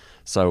digging.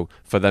 So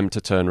for them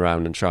to turn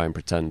around and try and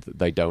pretend that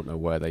they don't know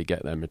where they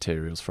get their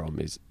materials from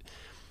is,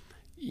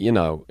 you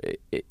know,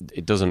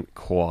 it doesn't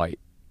quite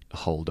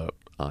hold up,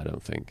 I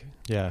don't think.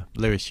 Yeah,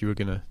 Lewis, you were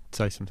going to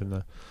say something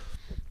there.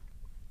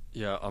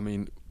 Yeah, I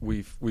mean,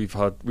 we've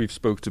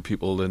spoke to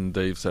people and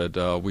they've said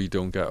we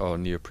don't get our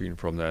neoprene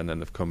from there, and then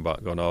they've come back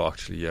and gone, oh,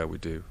 actually, yeah, we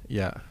do.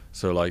 Yeah.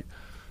 So like,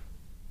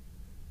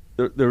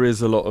 there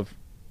is a lot of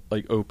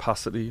like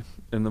opacity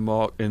in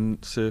in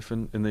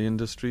surfing in the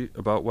industry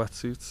about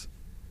wetsuits,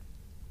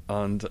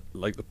 and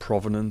like the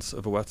provenance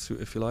of a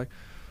wetsuit, if you like.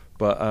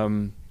 But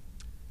and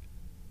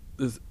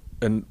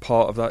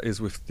part of that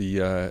is with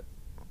the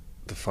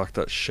fact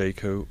that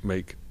Shaco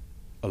make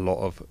a lot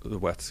of the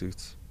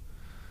wetsuits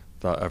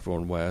that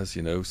everyone wears,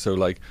 you know. So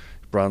like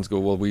brands go,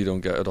 well, we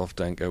don't get it off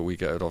Denka, we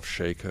get it off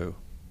Shaco.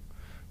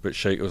 But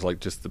Shaco's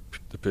like just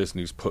the person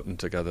who's putting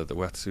together the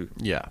wetsuit.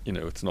 Yeah. You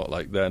know, it's not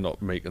like they're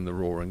not making the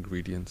raw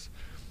ingredients.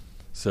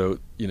 So,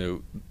 you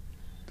know,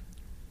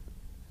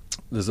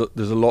 there's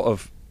a lot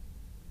of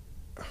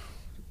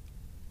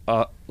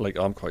like,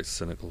 I'm quite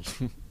cynical,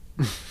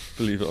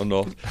 believe it or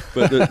not.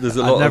 But there's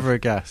a lot. I never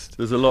guessed.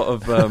 There's a lot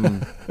of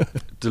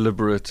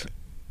deliberate,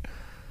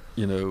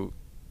 you know,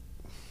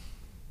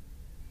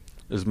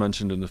 as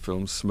mentioned in the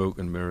film, smoke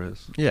and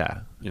mirrors.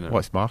 Yeah. You know, well,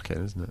 it's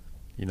marketing, isn't it?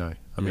 You know,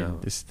 I mean, Yeah.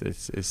 it's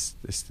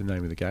the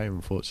name of the game,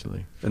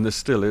 unfortunately. And there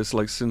still is,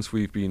 like, since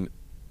we've been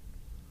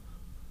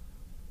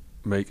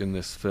making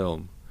this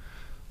film,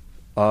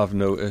 I've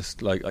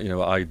noticed, like, you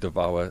know, I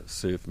devour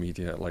surf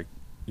media, like,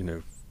 you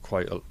know,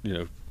 you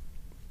know,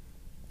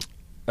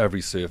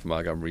 every surf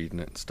mag I'm reading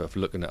it and stuff,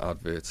 looking at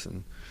adverts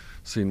and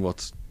seeing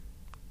what's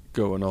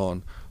going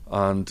on.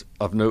 And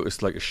I've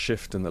noticed, like, a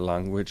shift in the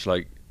language.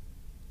 Like,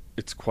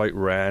 it's quite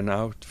rare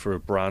now for a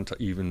brand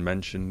to even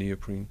mention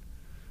neoprene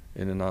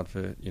in an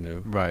advert, you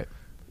know. Right.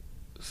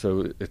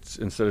 So it's,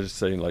 instead of just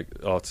saying like,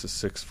 oh, it's a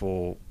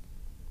 6'4"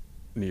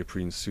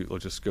 neoprene suit, or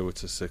just go,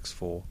 it's a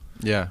 6'4".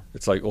 Yeah.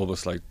 It's like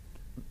almost like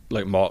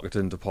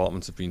marketing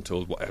departments have been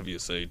told, whatever you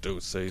say,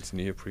 don't say it's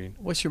neoprene.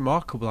 Well, it's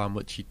remarkable how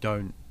much you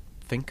don't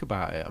think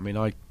about it. I mean,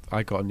 I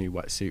got a new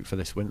wetsuit for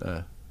this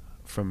winter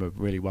from a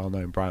really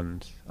well-known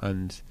brand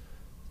and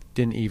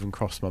didn't even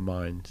cross my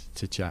mind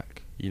to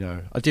check. You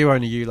know, I do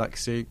own a Ulex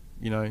suit,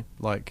 you know,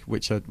 like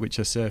which are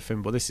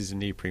surfing, but this is a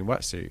neoprene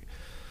wetsuit.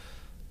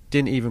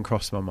 Didn't even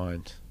cross my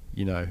mind,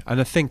 you know. And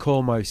I think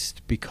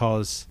almost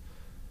because,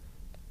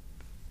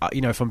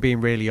 you know, if I'm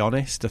being really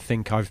honest, I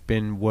think I've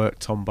been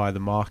worked on by the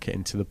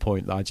marketing to the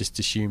point that I just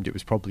assumed it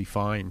was probably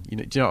fine. You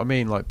know, do you know what I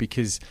mean? Like,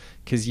 because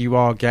you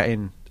are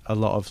getting a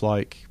lot of,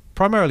 like,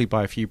 primarily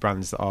by a few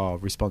brands that are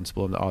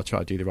responsible and that are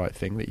trying to do the right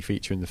thing that you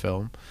feature in the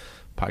film.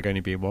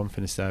 Patagonia being one,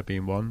 Finisterre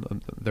being one,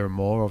 and there are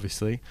more,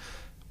 obviously.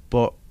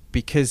 But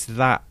because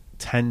that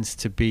tends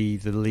to be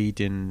the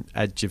leading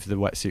edge of the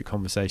wetsuit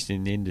conversation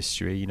in the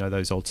industry, you know,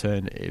 those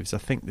alternatives, I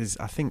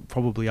think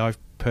probably I've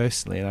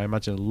personally, and I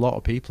imagine a lot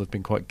of people have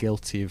been quite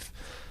guilty of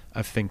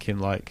thinking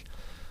like,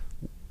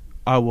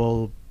 oh,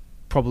 well,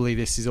 probably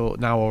this is all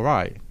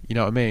right, you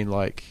know what I mean?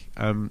 Like,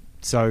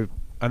 so,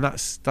 and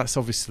that's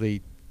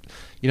obviously,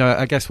 you know,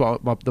 I guess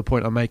the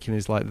point I'm making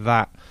is like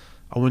that.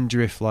 I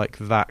wonder if like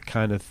that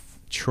kind of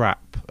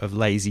trap of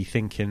lazy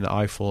thinking that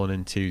I've fallen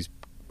into is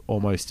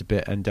almost a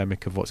bit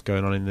endemic of what's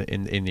going on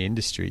in the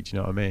industry. Do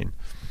you know what I mean?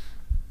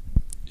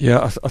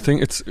 Yeah, I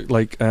think it's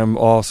like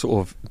our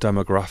sort of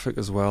demographic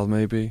as well.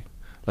 Maybe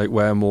like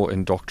we're more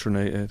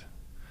indoctrinated.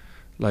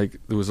 Like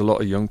there was a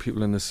lot of young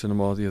people in the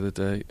cinema the other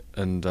day,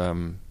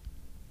 and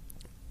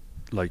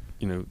like,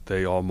 you know,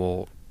 they are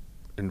more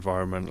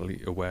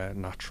environmentally aware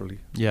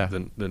naturally, yeah,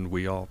 than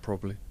we are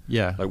probably.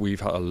 Yeah, like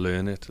we've had to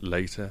learn it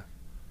later,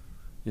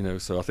 you know.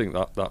 So I think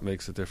that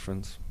makes a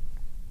difference.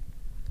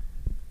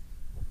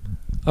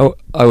 Oh,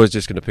 I was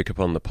just going to pick up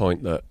on the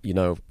point that, you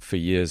know, for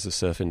years the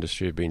surf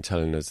industry have been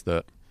telling us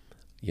that,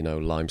 you know,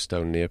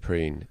 limestone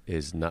neoprene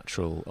is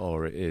natural,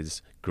 or it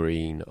is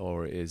green,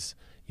 or it is,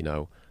 you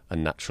know, a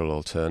natural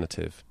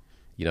alternative.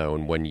 You know,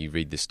 and when you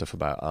read this stuff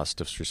about our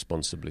stuff's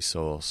responsibly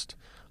sourced,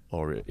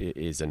 or it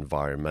is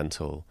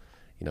environmental,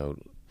 you know,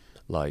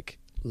 like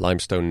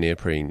limestone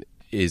neoprene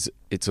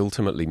it's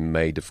ultimately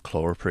made of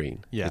chloroprene.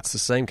 Yeah. It's the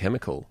same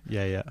chemical.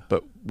 Yeah, yeah.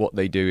 But what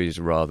they do is,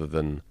 rather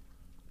than,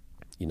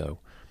 you know,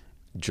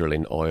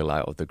 drilling oil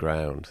out of the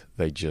ground,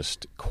 they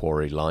just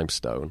quarry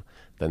limestone,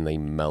 then they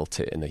melt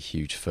it in a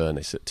huge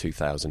furnace at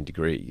 2,000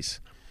 degrees,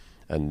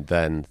 and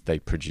then they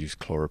produce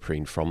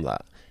chloroprene from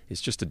that.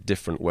 It's just a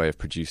different way of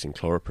producing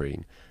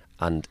chloroprene,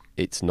 and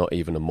it's not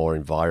even a more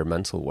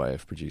environmental way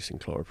of producing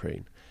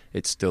chloroprene.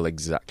 It's still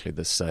exactly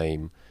the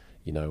same,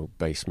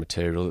 base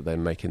material that they're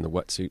making the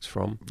wetsuits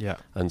from. Yeah.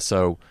 And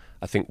so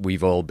I think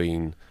we've all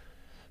been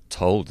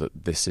told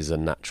that this is a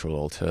natural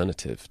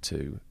alternative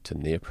to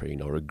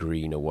neoprene, or a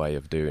greener way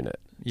of doing it.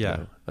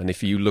 Yeah. And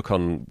if you look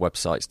on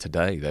websites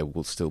today, they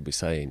will still be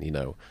saying,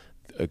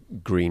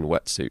 green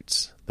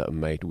wetsuits that are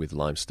made with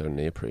limestone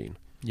neoprene.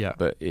 Yeah.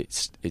 But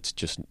it's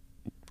just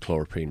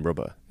chloroprene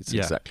rubber. It's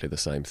exactly the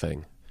same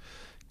thing.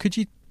 Could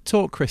you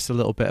talk, Chris, a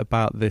little bit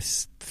about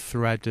this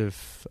thread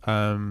of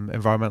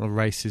environmental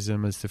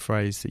racism as the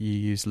phrase that you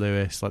used,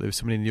 Lewis? Like, there was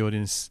somebody in the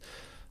audience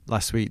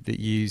last week that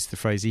used the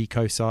phrase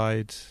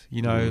ecocide,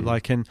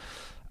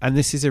 and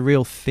this is a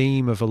real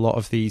theme of a lot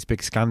of these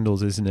big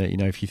scandals, isn't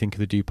it? If you think of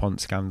the DuPont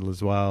scandal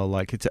as well,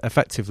 like, it's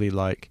effectively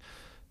like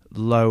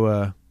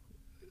lower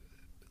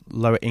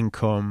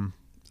income,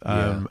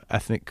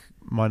 ethnic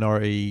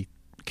minority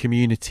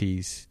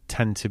communities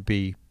tend to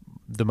be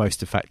the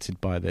most affected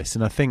by this.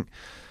 And I think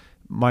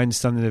my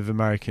understanding of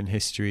American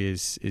history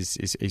is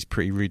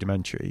pretty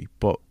rudimentary,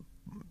 but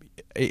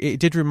it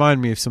did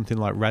remind me of something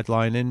like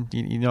redlining.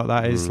 You know what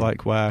that is?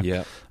 Like,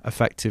 where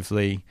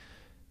effectively,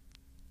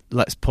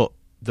 let's put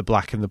the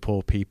black and the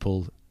poor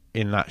people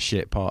in that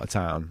shit part of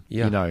town.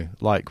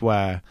 Like,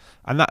 where,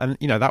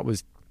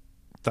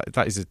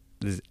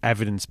 there's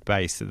evidence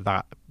based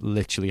that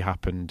literally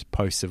happened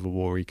post Civil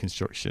War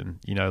Reconstruction.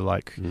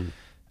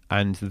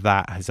 And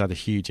that has had a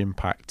huge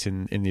impact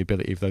in the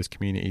ability of those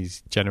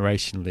communities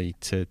generationally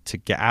to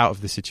get out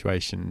of the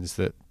situations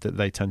that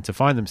they tend to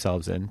find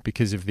themselves in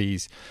because of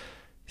these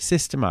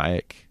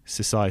systematic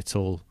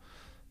societal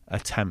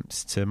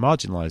attempts to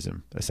marginalise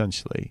them,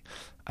 essentially.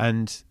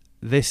 And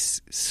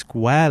this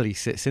squarely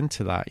sits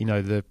into that.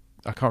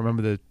 I can't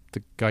remember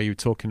the guy you were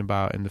talking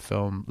about in the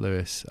film,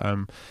 Lewis,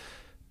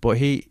 but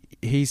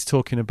he's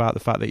talking about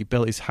the fact that he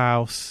built his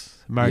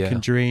house,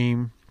 American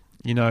dream,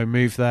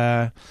 moved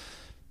there.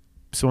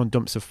 Someone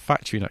dumps a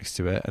factory next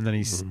to it, and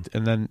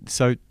then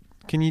so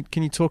can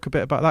you talk a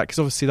bit about that? Because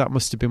obviously that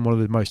must have been one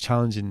of the most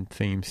challenging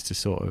themes to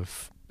sort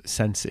of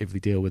sensitively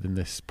deal with in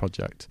this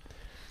project.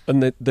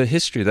 And the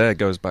history there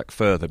goes back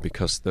further,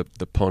 because the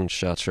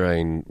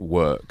Pontchartrain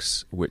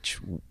works,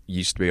 which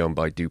used to be owned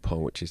by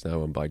DuPont, which is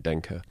now owned by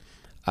Denka,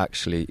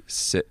 actually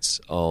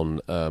sits on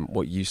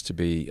what used to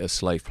be a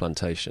slave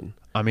plantation.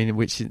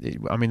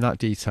 That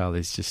detail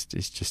is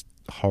just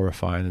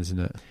horrifying, isn't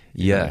it?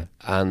 Yeah,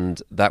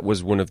 and that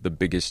was one of the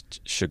biggest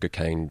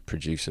sugarcane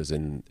producers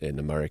in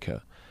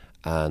America,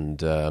 and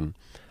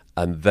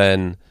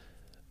then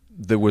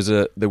there was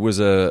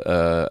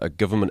a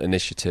government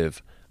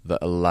initiative that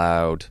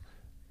allowed,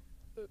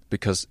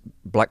 because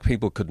black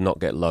people could not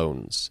get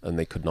loans and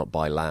they could not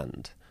buy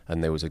land,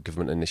 and there was a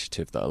government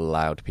initiative that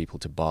allowed people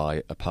to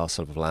buy a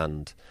parcel of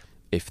land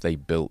if they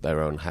built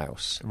their own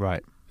house.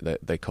 Right.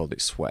 They called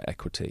it sweat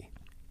equity.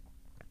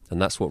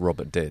 And that's what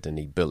Robert did, and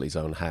he built his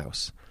own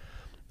house.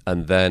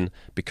 And then,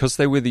 because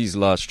there were these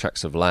large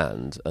tracts of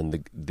land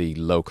and the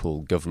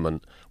local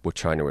government were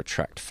trying to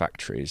attract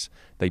factories,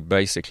 they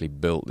basically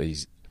built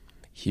these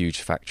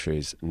huge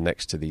factories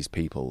next to these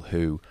people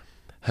who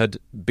had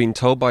been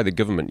told by the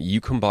government, you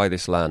can buy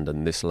this land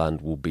and this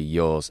land will be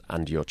yours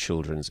and your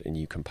children's, and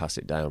you can pass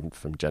it down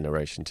from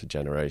generation to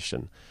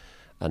generation.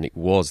 And it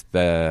was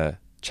their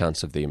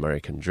chance of the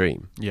American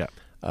dream. Yeah.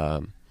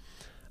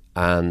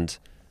 And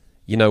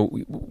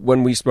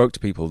when we spoke to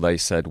people, they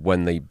said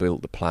when they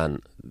built the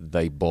plant,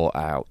 they bought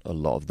out a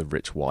lot of the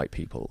rich white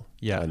people.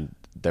 Yeah. And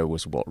there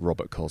was what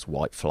Robert calls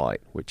white flight,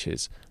 which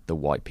is the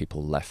white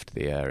people left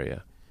the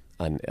area.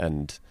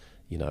 And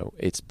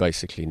it's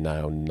basically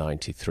now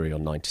 93 or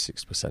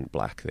 96%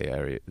 black, the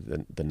area,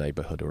 the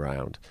neighborhood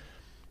around,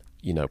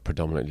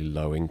 predominantly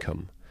low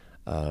income.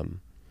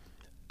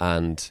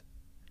 And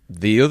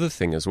the other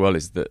thing as well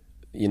is that,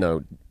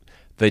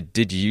 there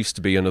did used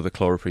to be another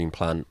chloroprene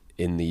plant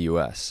in the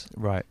US,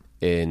 right,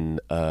 in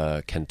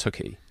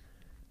Kentucky,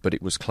 but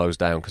it was closed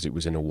down because it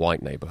was in a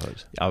white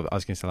neighborhood. I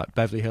was going to say like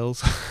Beverly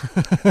Hills.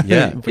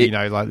 Yeah, but,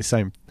 like the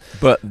same.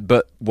 But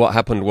what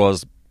happened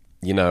was,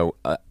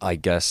 I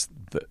guess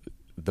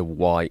the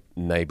white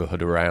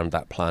neighborhood around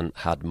that plant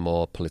had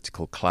more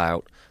political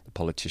clout. The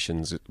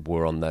politicians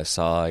were on their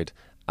side,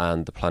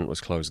 and the plant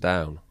was closed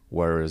down.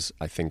 Whereas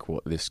I think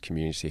what this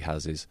community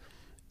has is,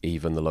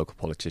 even the local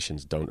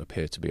politicians don't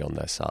appear to be on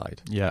their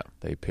side. Yeah,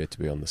 they appear to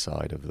be on the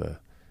side of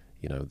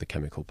the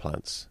chemical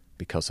plants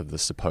because of the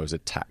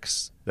supposed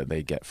tax that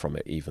they get from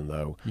it, even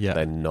though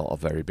they're not a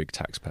very big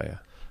taxpayer.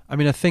 I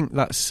mean, I think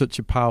that's such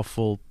a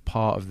powerful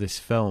part of this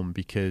film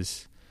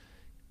because,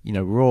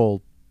 we're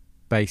all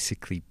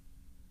basically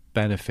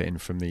benefiting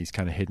from these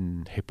kind of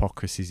hidden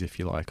hypocrisies, if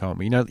you like, aren't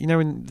we?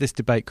 When this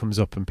debate comes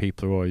up and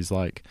people are always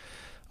like,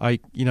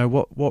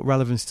 what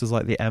relevance does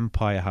like the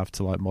empire have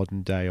to like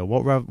modern day, or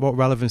what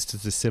relevance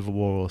does the Civil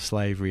War or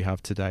slavery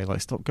have today?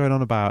 Like, stop going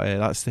on about it.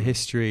 That's the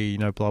history,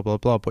 blah blah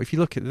blah. But if you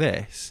look at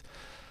this,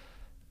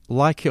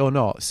 like it or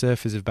not,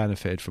 surfers have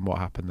benefited from what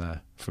happened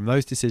there, from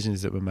those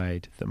decisions that were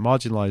made that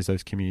marginalised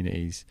those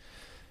communities.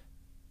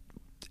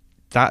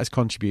 That has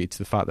contributed to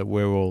the fact that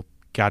we're all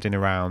gadding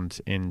around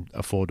in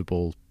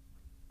affordable,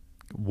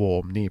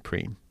 warm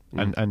neoprene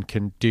and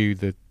can do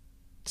the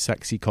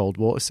sexy cold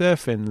water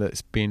surfing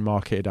that's being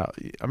marketed out.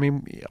 I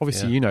mean,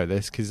 obviously you know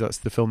this because that's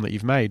the film that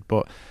you've made,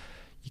 but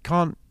you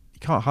can't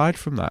hide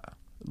from that.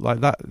 Like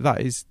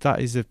that's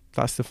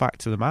the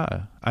fact of the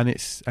matter, and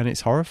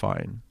it's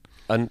horrifying.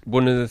 And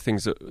one of the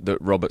things that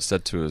Robert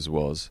said to us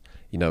was,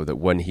 that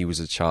when he was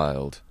a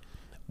child,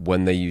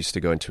 when they used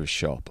to go into a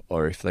shop,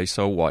 or if they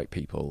saw white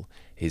people,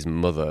 his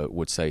mother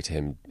would say to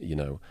him,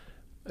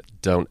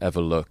 don't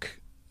ever look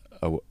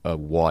a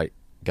white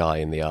guy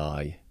in the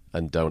eye,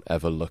 and don't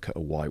ever look at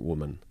a white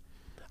woman.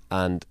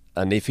 And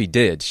if he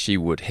did, she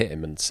would hit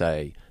him and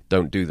say,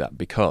 don't do that,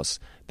 because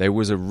there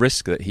was a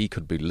risk that he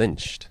could be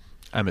lynched.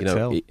 Emmett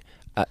Till.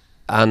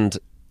 And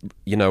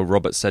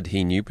Robert said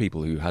he knew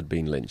people who had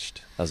been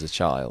lynched as a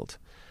child.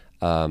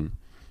 And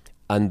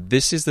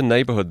this is the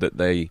neighbourhood that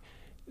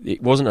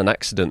it wasn't an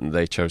accident that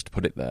they chose to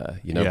put it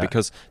there,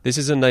 because this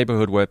is a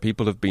neighbourhood where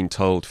people have been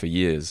told for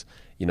years,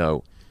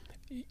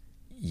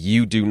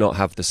 you do not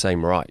have the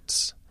same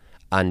rights.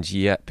 And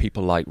yet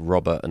people like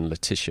Robert and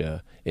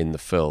Letitia in the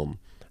film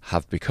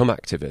have become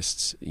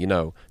activists.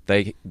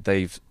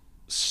 They've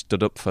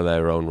stood up for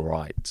their own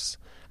rights.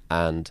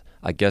 And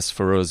I guess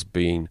for us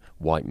being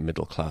white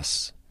middle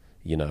class,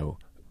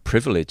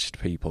 privileged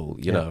people,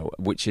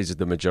 which is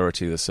the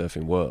majority of the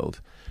surfing world,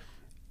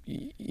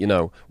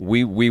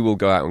 we will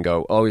go out and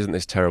go, oh, isn't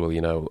this terrible? They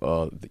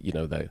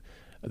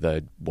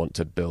want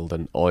to build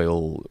an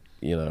oil,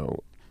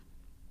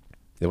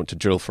 they want to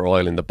drill for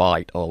oil in the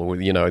Bight, or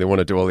they want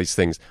to do all these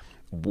things.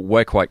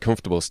 We're quite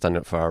comfortable standing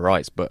up for our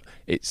rights, but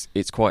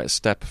it's quite a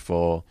step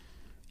for,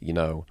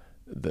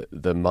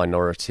 the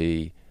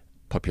minority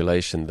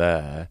population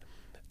there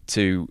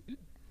to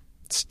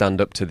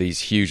stand up to these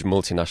huge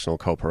multinational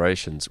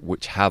corporations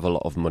which have a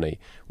lot of money,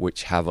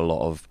 which have a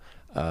lot of,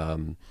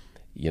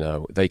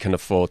 they can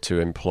afford to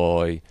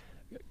employ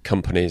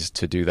companies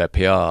to do their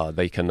PR.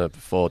 They can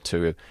afford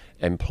to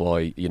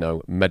employ,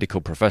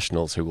 medical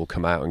professionals who will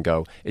come out and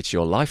go, it's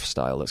your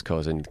lifestyle that's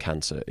causing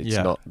cancer. It's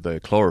not the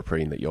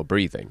chloroprene that you're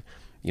breathing,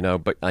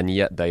 and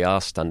yet they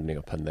are standing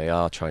up and they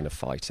are trying to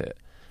fight it.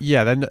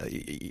 Yeah, then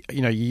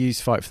you use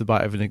Fight for the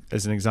Bight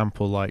as an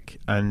example,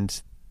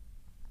 and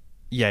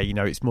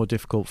it's more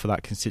difficult for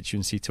that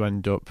constituency to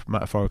end up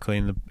metaphorically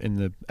in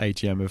the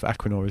AGM of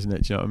Equinor, isn't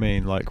it? Do you know what I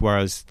mean? Like,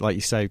 whereas, like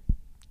you say,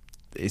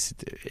 it's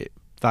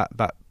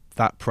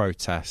that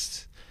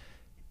protest.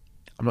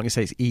 I'm not going to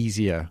say it's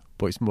easier,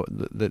 but it's more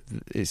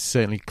it's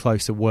certainly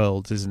closer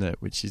worlds, isn't it?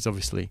 Which is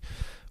obviously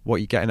what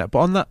you're getting at. But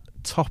on that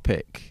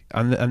topic,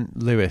 and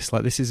Lewis,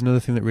 this is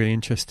another thing that really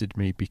interested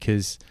me,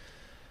 because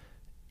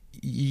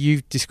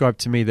you described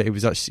to me that it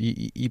was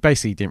actually, you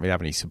basically didn't really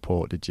have any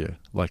support, did you?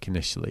 Like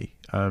initially,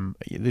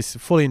 this is a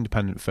fully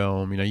independent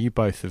film. You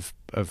both have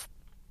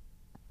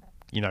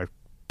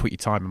put your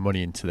time and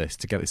money into this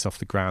to get this off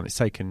the ground. It's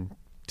taken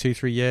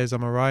 2-3 years.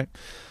 Am I right?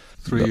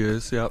 3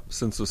 years, yeah,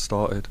 since it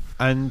started.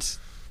 And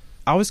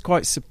I was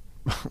quite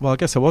well, I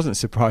guess I wasn't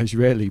surprised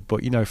really,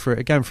 but for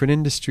an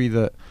industry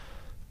that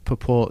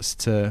purports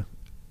to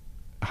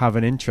have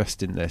an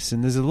interest in this,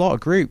 and there's a lot of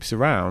groups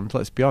around,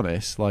 let's be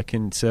honest, like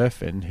in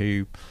surfing,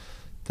 who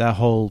their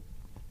whole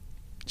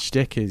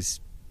shtick is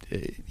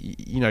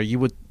you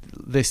would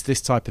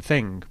this type of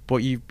thing, but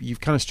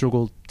you've kind of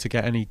struggled to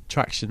get any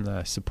traction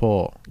there,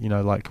 support,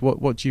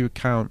 what do you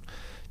account?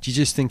 Do you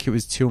just think it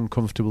was too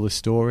uncomfortable a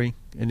story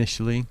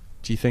initially?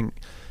 Do you think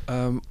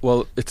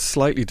well, it's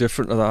slightly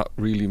different to that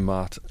really,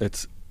 Matt.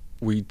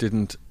 We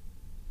didn't,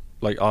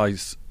 I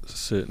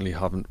certainly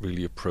haven't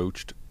really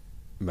approached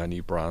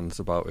many brands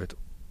about it,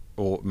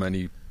 or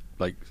many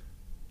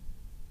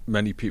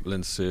people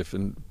in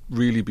surfing,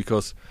 really,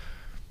 because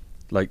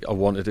I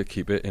wanted to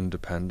keep it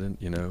independent,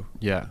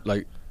 Yeah.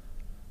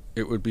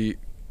 It would be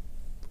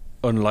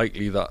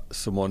unlikely that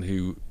someone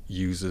who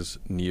uses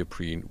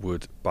neoprene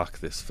would back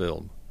this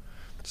film,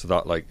 so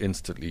that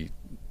if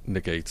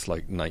negates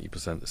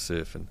 90% of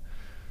surfing.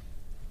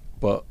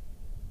 But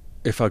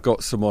if I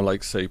got someone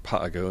like, say,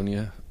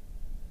 Patagonia,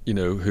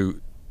 who,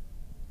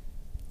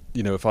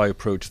 if I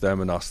approach them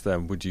and ask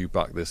them, would you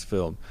back this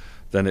film,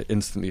 then it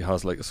instantly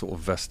has a sort of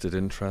vested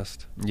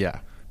interest. Yeah.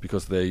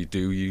 Because they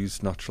do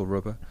use natural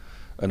rubber.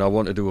 And I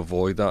wanted to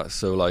avoid that.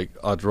 So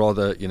I'd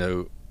rather,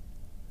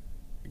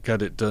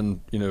 get it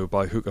done,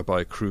 by hook or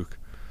by crook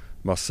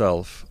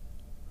myself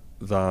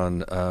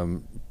than,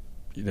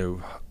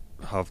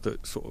 have the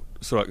sort of,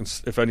 so I can,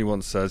 if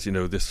anyone says,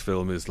 this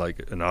film is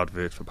an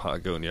advert for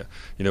Patagonia,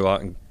 I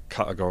can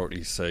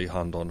categorically say,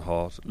 hand on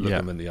heart, look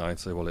them in the eye and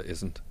say, well, it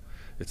isn't.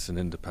 It's an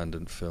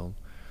independent film.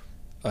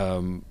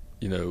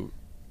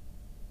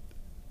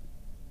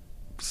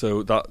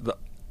 So that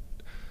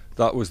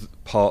was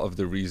part of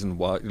the reason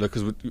why,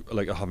 because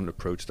I haven't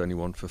approached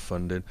anyone for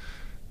funding.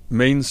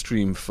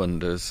 Mainstream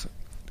funders,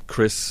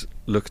 Chris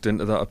looked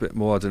into that a bit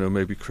more. I don't know,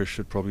 maybe Chris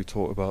should probably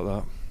talk about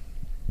that.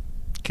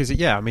 Because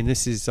I mean,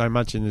 this is, I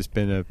imagine there's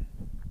been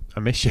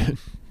a mission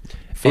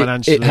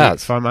financially, it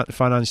has.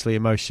 Financially,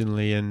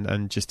 emotionally,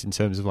 and just in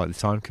terms of like the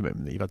time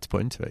commitment that you've had to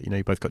put into it.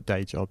 You both got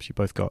day jobs, you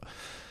both got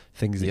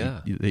things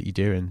that that you're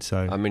doing.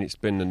 So I mean, it's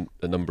been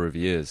a number of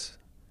years,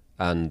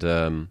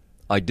 and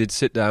I did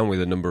sit down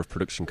with a number of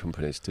production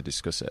companies to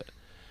discuss it,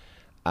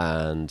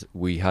 and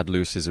we had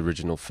Lewis's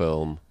original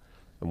film,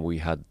 and we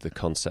had the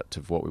concept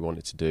of what we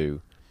wanted to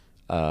do,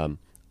 and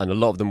a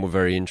lot of them were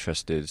very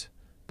interested,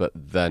 but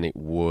then it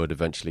would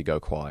eventually go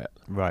quiet,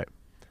 right?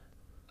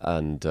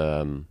 And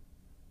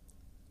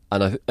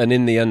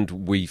in the end,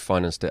 we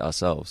financed it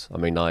ourselves. I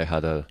mean, I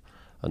had an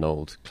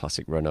old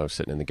classic Renault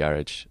sitting in the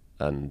garage,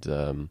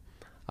 and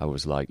I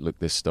was like, look,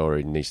 this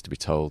story needs to be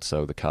told,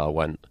 so the car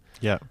went.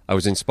 Yeah. I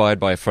was inspired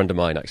by a friend of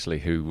mine, actually,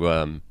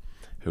 who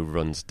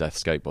runs Death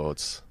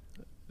Skateboards,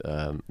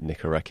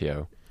 Nick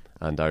Orecchio,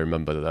 and I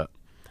remember that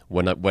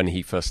when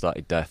he first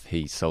started Death,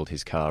 he sold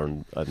his car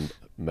and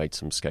made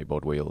some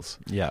skateboard wheels.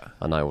 Yeah.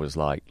 And I was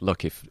like,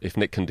 look, if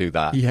Nick can do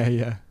that...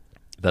 Yeah.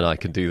 Then I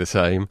can do the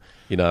same,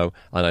 And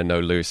I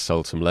know Lewis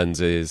sold some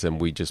lenses, and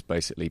we just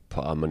basically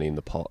put our money in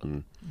the pot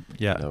and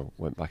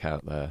went back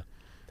out there.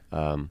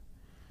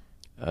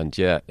 And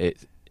yeah,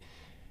 it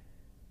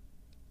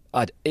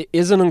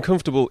is an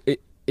uncomfortable.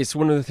 It's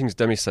one of the things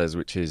Demi says,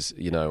 which is,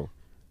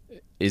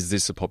 is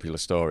this a popular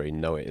story?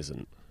 No, it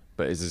isn't.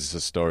 But is this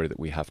a story that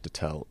we have to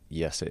tell?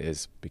 Yes, it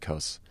is,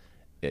 because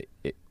it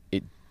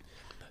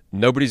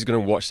nobody's going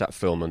to watch that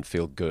film and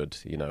feel good.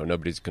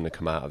 Nobody's going to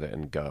come out of it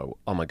and go,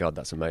 "Oh my God,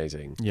 that's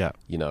amazing." Yeah.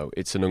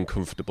 It's an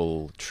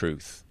uncomfortable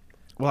truth.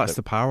 Well, that's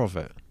the power of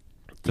it.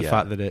 The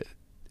fact that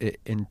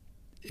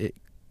it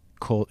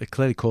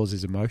clearly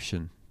causes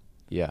emotion.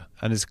 Yeah.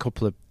 And there's a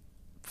couple of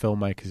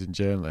filmmakers and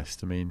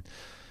journalists. I mean,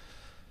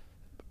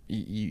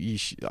 you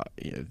should, I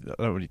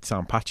don't really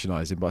sound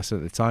patronising, but I said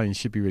at the time, you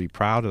should be really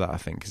proud of that, I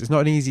think, because it's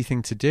not an easy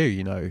thing to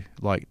do,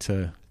 like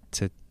to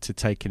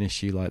take an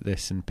issue like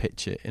this and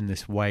pitch it in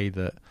this way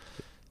that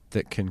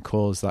can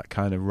cause that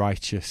kind of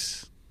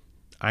righteous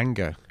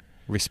anger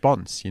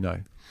response,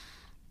 And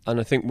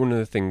I think one of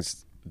the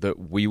things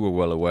that we were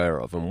well aware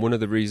of, and one of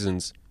the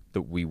reasons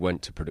that we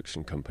went to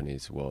production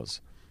companies,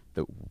 was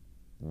that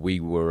we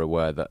were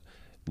aware that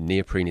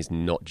neoprene is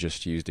not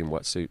just used in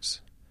wetsuits.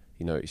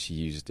 It's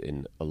used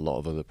in a lot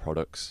of other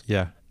products,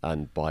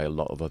 and by a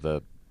lot of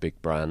other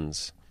big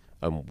brands.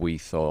 And we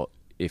thought,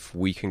 if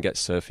we can get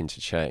surfing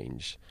to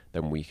change,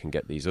 then we can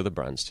get these other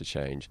brands to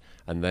change,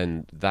 and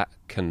then that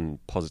can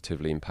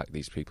positively impact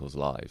these people's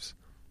lives.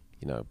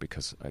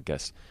 Because I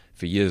guess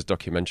for years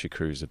documentary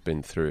crews have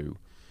been through,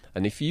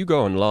 and if you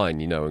go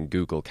online, and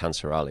Google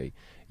Cancer Alley,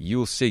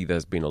 you'll see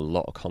there's been a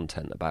lot of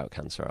content about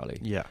Cancer Alley.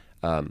 Yeah.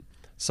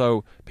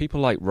 So people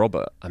like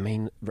Robert, I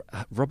mean,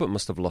 Robert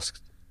must have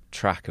lost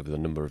track of the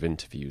number of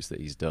interviews that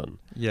he's done.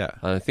 Yeah.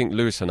 And I think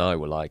Lewis and I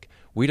were like,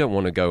 we don't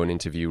want to go and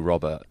interview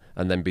Robert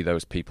and then be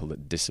those people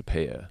that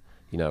disappear.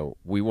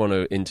 We want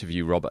to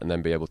interview Robert and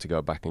then be able to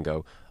go back and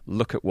go,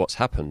 look at what's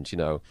happened.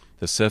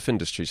 The surf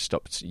industry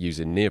stopped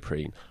using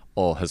neoprene,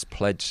 or has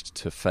pledged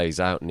to phase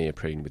out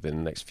neoprene within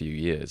the next few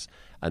years.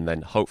 And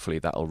then hopefully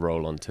that'll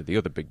roll on to the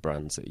other big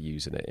brands that are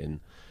using it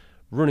in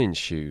running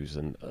shoes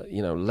and,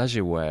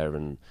 leisure wear.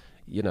 And,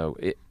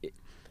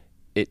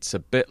 it's a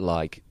bit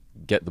like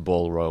get the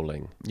ball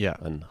rolling. Yeah.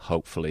 And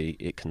hopefully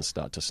it can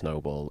start to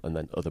snowball, and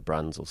then other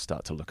brands will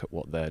start to look at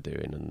what they're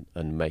doing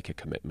and make a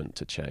commitment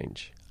to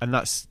change. And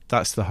that's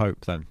the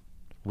hope then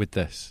with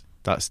this.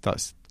 That's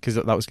because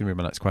that was going to be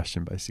my next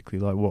question, basically.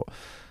 Like,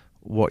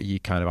 what are your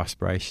kind of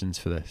aspirations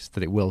for this?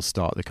 That it will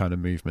start the kind of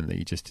movement that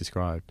you just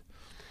described?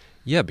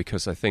 Yeah,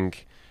 because I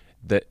think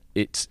that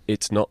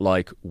it's not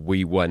like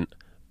we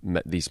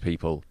met these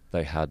people,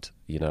 they had,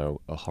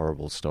 a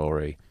horrible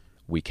story,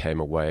 we came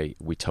away,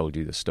 we told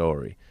you the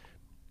story.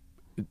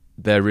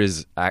 There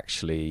is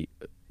actually,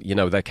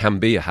 there can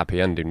be a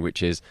happy ending,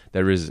 which is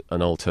there is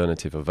an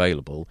alternative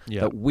available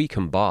that we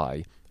can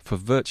buy for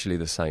virtually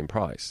the same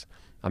price.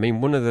 I mean,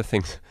 one of the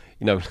things,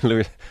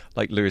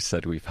 like Lewis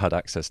said, we've had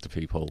access to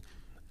people.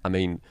 I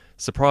mean,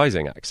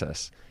 surprising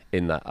access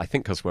in that, I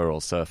think because we're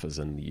all surfers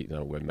and,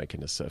 we're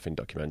making a surfing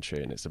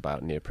documentary and it's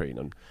about neoprene,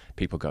 and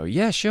people go,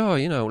 yeah, sure,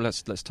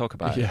 let's talk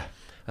about it.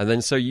 And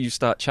then so you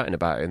start chatting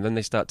about it, and then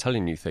they start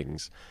telling you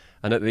things.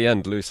 And at the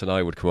end, Lewis and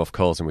I would come off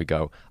calls and we'd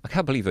go, I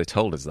can't believe they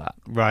told us that.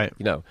 Right.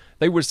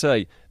 They would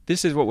say,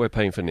 this is what we're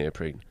paying for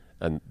neoprene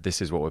and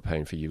this is what we're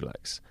paying for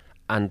Ulex.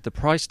 And the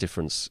price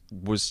difference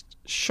was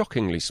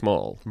shockingly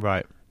small.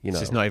 Right. So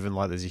it's not even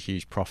like there's a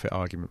huge profit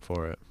argument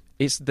for it.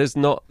 There's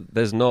not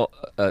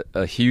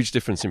a huge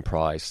difference in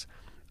price.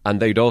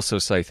 And they'd also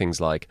say things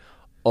like,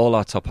 all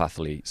our top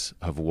athletes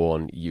have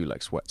worn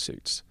Ulex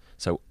wetsuits.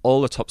 So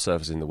all the top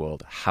surfers in the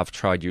world have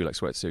tried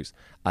Ulex wetsuits,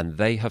 and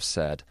they have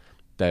said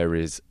there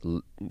is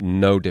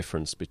no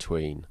difference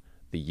between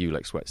the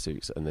Ulex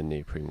wetsuits and the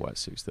neoprene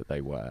wetsuits that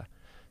they wear.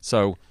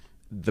 So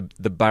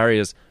the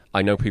barriers,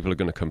 I know people are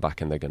going to come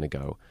back and they're going to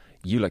go,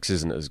 Ulex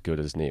isn't as good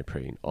as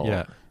neoprene.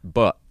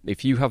 But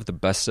if you have the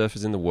best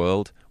surfers in the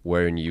world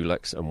wearing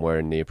Ulex and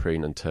wearing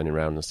neoprene and turning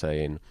around and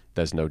saying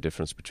there's no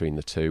difference between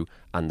the two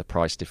and the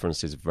price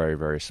difference is very,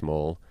 very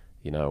small,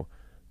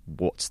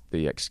 what's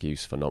the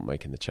excuse for not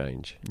making the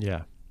change?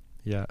 Yeah.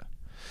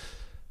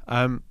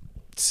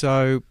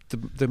 So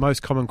the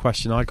most common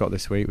question I got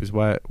this week was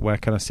where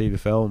can I see the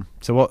film?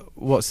 So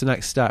what's the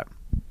next step?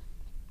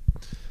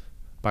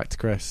 Back to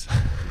Chris.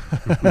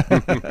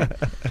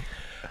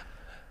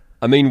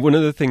 I mean, one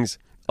of the things,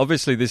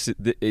 obviously,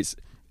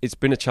 it's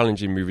been a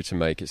challenging movie to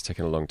make. It's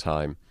taken a long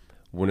time.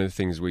 One of the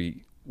things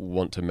we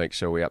want to make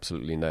sure we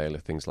absolutely nail are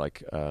things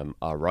like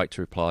our right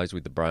to replies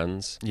with the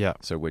brands. Yeah.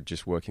 So we're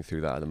just working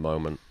through that at the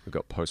moment. We've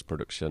got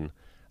post-production.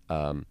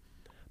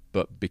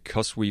 But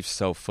because we've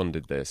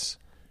self-funded this,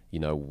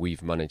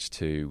 we've managed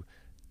to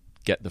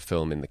get the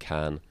film in the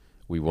can.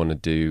 We want to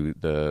do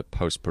the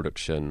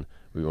post-production.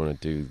 We want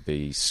to do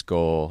the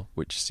score,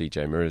 which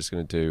CJ Mirror is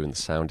going to do, and the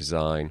sound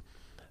design.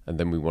 And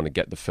then we want to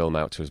get the film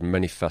out to as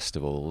many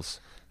festivals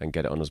and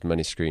get it on as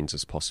many screens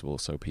as possible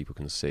so people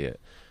can see it.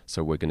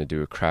 So we're going to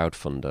do a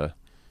crowdfunder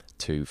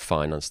to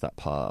finance that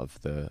part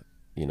of the,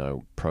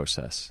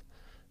 process.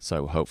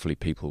 So hopefully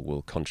people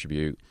will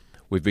contribute.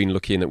 We've been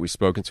lucky in that we've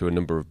spoken to a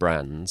number of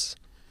brands,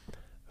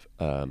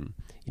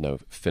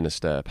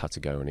 Finisterre,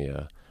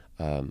 Patagonia,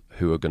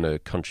 who are going to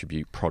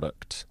contribute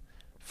product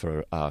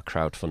for our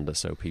crowdfunder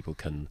so people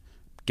can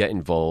get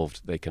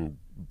involved. They can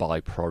buy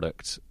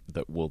product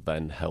that will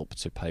then help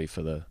to pay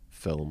for the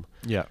film.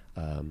 Yeah.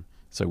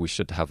 So we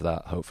should have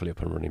that hopefully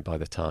up and running by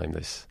the time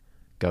this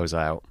goes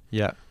out.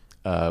 Yeah.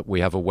 We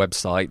have a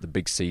website,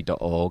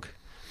 thebigc.org,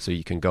 so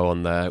you can go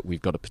on there.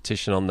 We've got a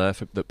petition on there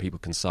that people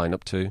can sign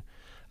up to,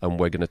 and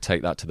we're going to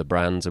take that to the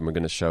brands and we're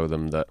going to show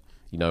them that,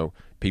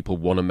 people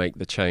want to make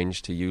the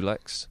change to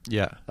Ulex.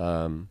 Yeah.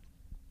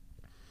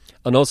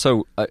 And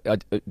also, I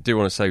do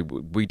want to say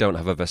we don't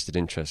have a vested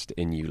interest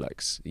in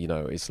Ulex.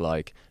 It's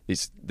like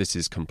this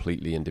is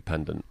completely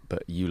independent,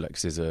 but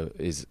Ulex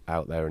is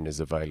out there and is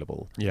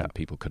available. Yeah, and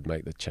people could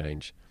make the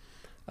change.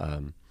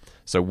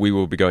 So we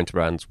will be going to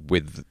brands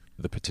with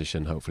the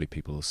petition. Hopefully,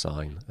 people will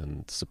sign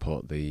and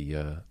support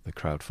the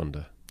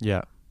crowdfunder.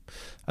 Yeah.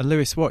 And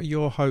Lewis, what are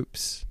your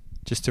hopes?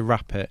 Just to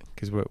wrap it,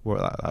 because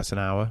that's an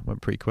hour, went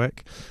pretty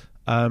quick.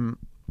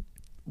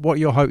 What are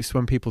your hopes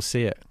when people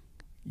see it?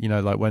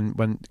 Like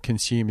when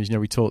consumers,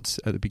 we talked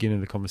at the beginning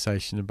of the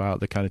conversation about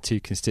the kind of two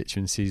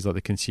constituencies, like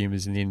the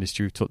consumers in the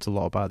industry. We've talked a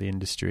lot about the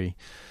industry,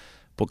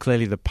 but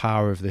clearly the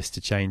power of this to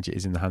change it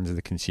is in the hands of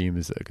the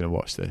consumers that are going to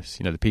watch this.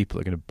 The people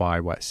that are going to buy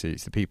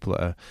wetsuits, the people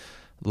that are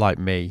like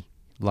me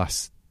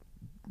last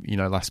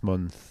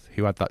month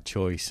who had that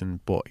choice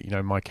and bought,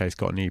 in my case,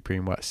 got a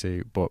neoprene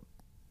wetsuit. But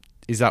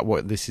is that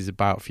what this is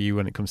about for you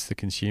when it comes to the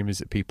consumers,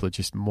 that people are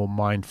just more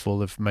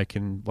mindful of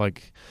making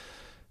like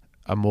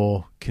a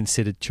more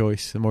considered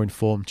choice, a more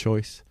informed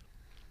choice?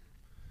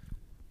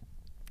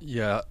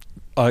 Yeah,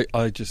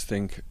 I just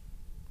think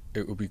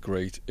it would be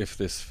great if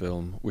this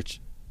film,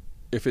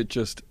 if it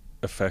just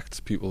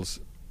affects people's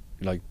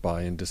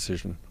buying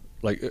decision,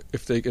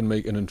 if they can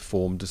make an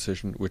informed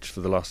decision, which for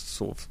the last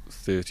sort of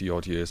 30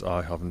 odd years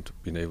I haven't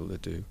been able to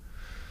do.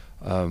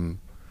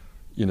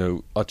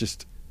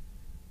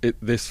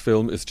 This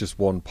film is just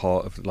one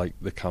part of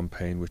the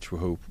campaign, which we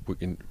hope we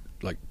can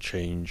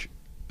change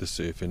the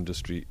surf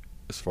industry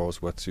as far as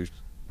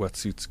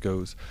wetsuits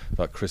goes,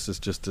 that Chris has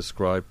just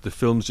described. The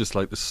film's just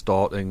like the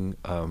starting,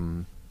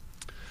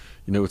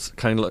 it's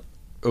kind of like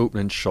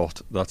opening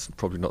shot. That's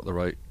probably not the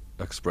right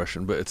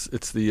expression, but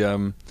it's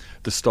the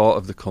start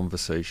of the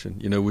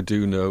conversation. We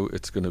do know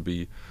it's going to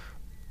be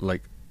a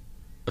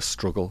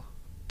struggle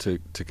to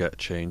get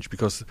change,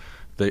 because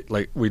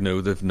we know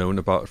they've known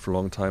about it for a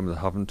long time and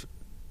they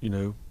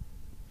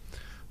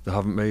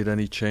haven't made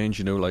any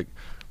change.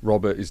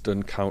 Robert has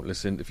done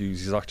countless interviews.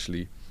 He's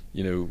actually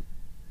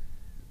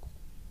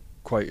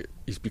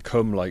he's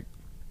become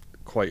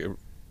quite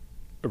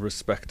a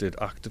respected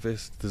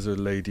activist. There's a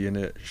lady in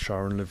it,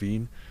 Sharon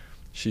Levine.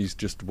 She's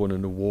just won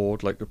an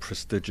award, a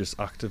prestigious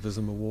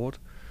activism award.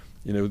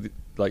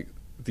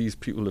 These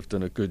people have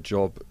done a good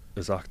job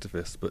as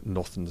activists, but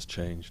nothing's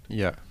changed.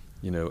 Yeah.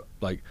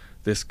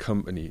 This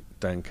company,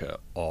 Denka,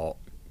 are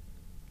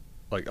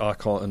I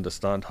can't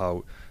understand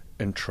how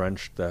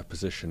entrenched their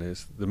position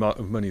is. The amount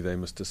of money they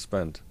must have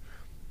spent,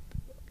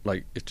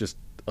 they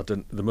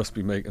must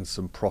be making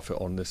some profit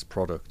on this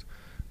product,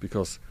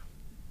 because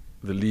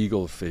the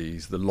legal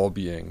fees, the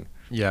lobbying,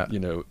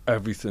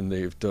 everything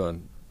they've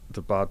done,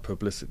 the bad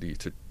publicity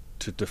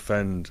to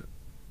defend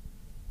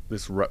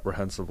this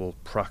reprehensible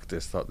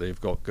practice that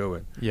they've got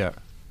going. Yeah.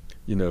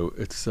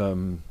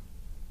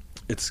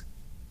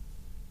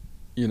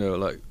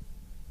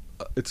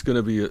 It's going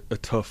to be a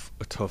tough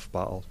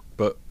battle,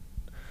 but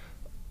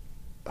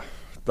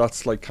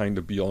that's kind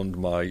of beyond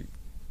my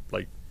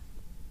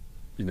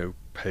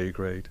pay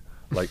grade.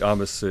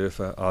 I'm a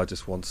surfer. I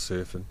just want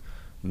surfing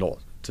not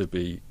to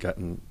be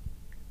getting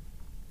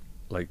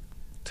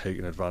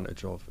taken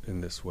advantage of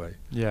in this way.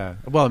 Yeah,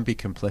 well, and be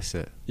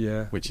complicit.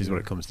 Yeah, which is what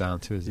it comes down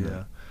to, isn't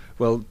it?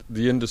 Well,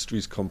 the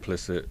industry's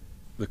complicit.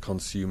 The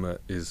consumer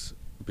is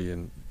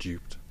being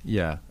duped.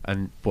 Yeah,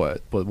 and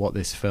but what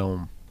this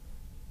film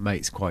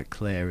makes quite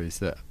clear is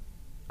that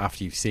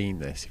after you've seen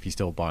this, if you're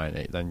still buying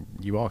it, then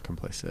you are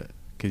complicit.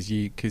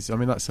 Because I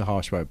mean, that's a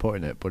harsh way of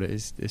putting it, but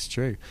it's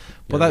true.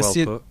 But that's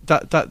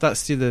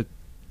that's the other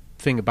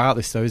thing about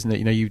this, though, isn't it?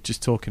 You know, you're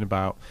just talking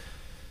about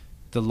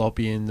the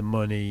lobbying, the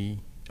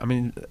money. I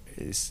mean,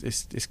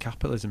 it's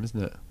capitalism,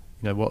 isn't it?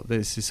 You know what?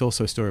 It's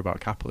also a story about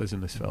capitalism.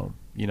 This film,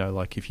 you know,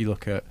 like if you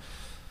look at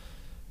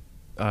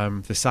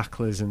the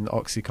Sacklers and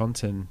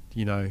OxyContin,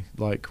 you know,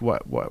 like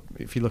what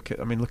if you look at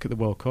the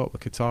World Cup, the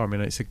Qatar. I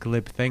mean, it's a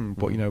glib thing,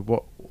 but you know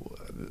what?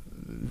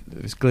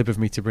 It's glib of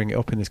me to bring it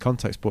up in this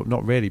context, but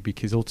not really,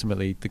 because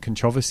ultimately the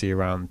controversy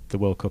around the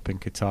World Cup in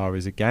Qatar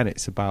is, again,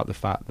 it's about the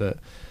fact that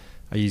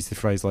I use the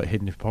phrase like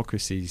hidden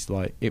hypocrisies.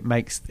 Like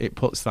it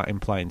puts that in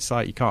plain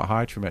sight. You can't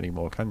hide from it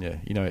anymore, can you?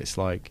 You know, it's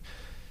like,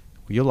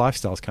 well, your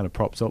lifestyle's kind of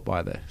propped up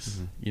by this,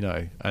 you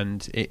know,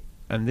 and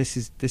this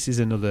is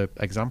another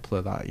example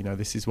of that. You know,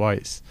 this is why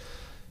it's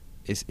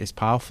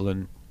powerful.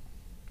 And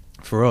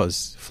for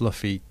us,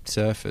 fluffy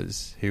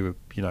surfers who are,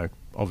 you know,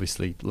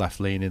 obviously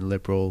left-leaning,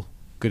 liberal,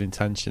 good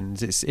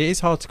intentions, it is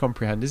hard to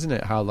comprehend, isn't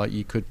it? How like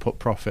you could put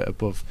profit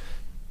above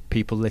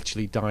people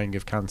literally dying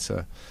of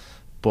cancer,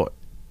 but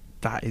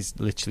that is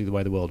literally the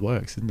way the world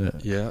works, isn't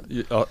it? Yeah,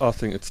 I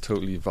think it's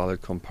totally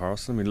valid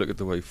comparison. I mean, look at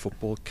the way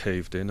football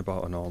caved in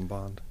about an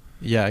armband.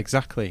 Yeah,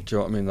 exactly. Do you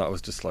know what I mean? That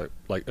was just that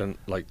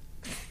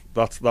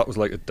was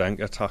like a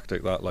Denker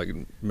tactic. That like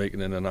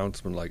making an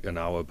announcement like an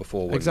hour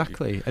before.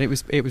 Exactly, and it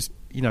was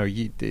you know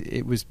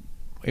it was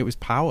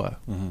power.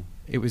 Mm-hmm.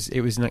 It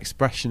was an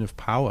expression of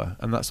power,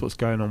 and that's what's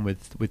going on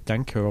with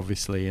Denker,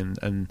 obviously,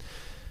 and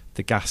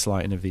the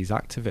gaslighting of these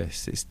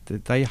activists. It's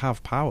that they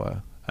have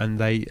power, and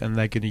they're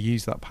going to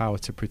use that power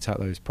to protect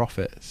those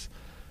profits,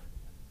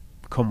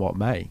 come what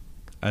may.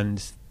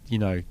 And you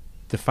know,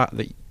 the fact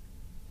that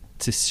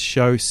to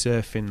show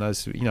surfing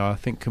as, you know, I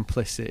think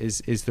complicit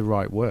is the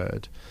right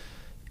word.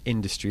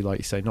 Industry, like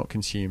you say, not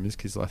consumers,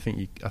 because I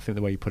think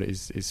the way you put it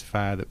is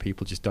fair, that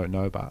people just don't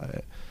know about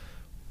it.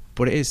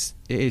 But it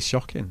is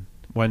shocking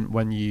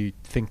when you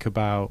think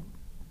about,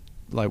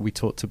 like we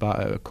talked about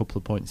at a couple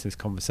of points in this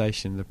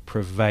conversation, the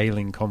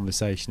prevailing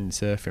conversation in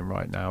surfing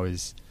right now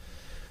is,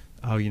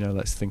 oh, you know,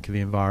 let's think of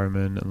the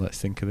environment and let's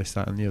think of this,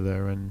 that and the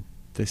other, and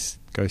this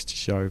goes to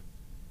show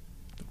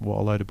what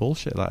a load of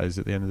bullshit that is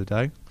at the end of the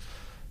day,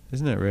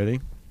 isn't it,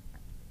 really?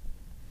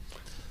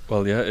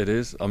 Well, yeah, it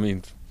is. I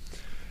mean,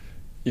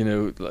 you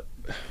know, like,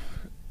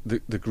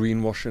 the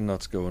greenwashing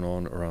that's going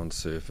on around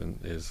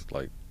surfing is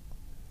like,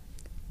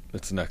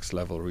 it's next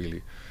level,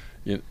 really.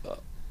 You know,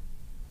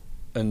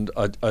 and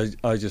I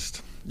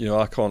just, you know,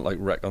 I can't like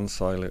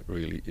reconcile it,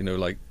 really. You know,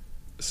 like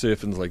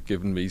surfing's like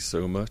given me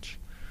so much,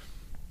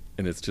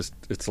 and it's just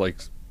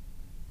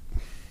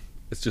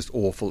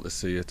awful to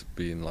see it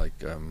being like,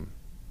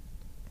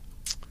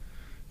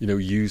 you know,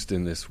 used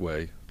in this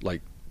way,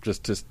 like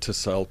just to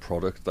sell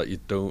product that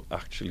you don't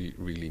actually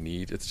really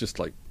need. It's just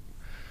like,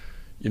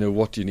 you know,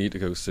 what do you need to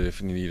go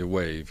surfing? You need a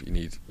wave, you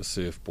need a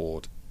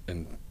surfboard,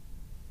 and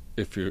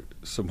if you're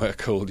somewhere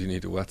cold, you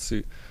need a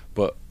wetsuit.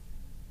 But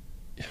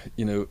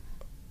you know,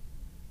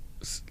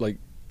 like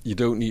you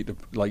don't need to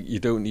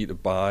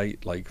buy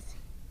the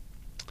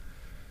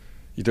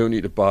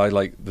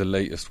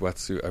latest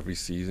wetsuit every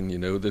season. You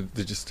know, they're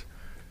just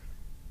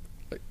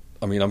like,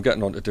 I mean, I'm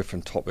getting onto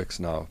different topics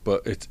now,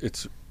 but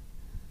it's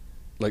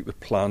like the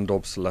planned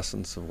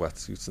obsolescence of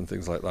wetsuits and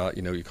things like that.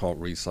 You know, you can't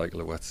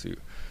recycle a wetsuit,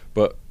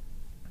 but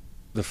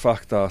the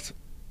fact that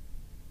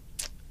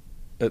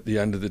at the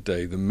end of the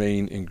day, the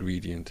main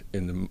ingredient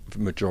in the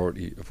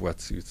majority of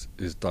wetsuits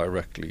is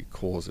directly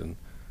causing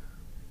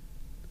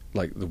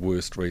like the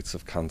worst rates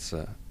of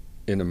cancer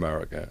in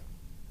America.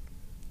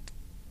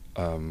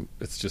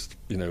 It's just,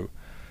 you know,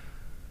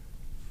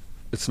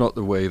 it's not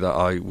the way that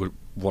I would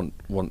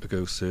want to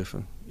go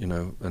surfing, you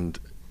know, and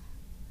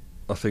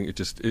I think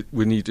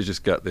we need to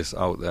just get this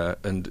out there,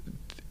 and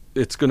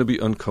it's going to be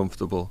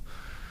uncomfortable.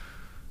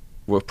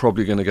 We're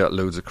probably going to get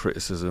loads of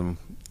criticism.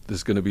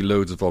 There's going to be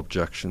loads of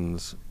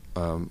objections,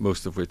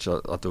 most of which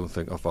I don't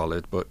think are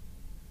valid, but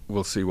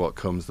we'll see what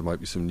comes. There might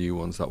be some new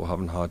ones that we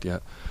haven't had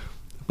yet.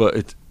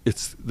 But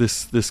this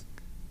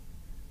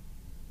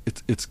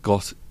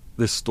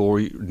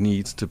story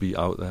needs to be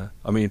out there.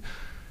 I mean,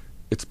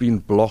 it's been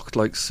blocked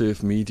like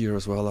surf media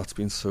as well. That's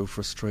been so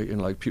frustrating.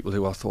 Like people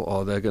who I thought,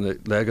 oh, they're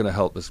gonna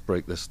help us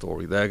break this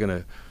story. They're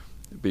gonna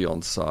be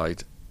on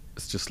side.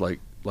 It's just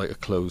like a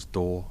closed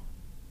door.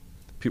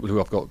 People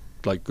who I've got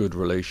like good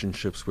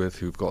relationships with,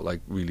 who've got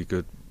like really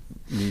good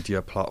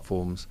media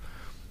platforms,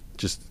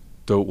 just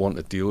don't want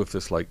to deal with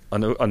this. Like I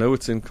know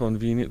it's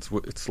inconvenient.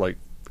 It's like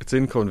it's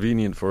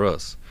inconvenient for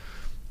us,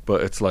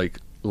 but it's like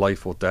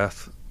life or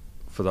death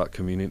for that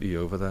community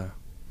over there,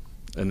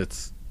 and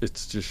it's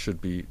just should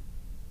be.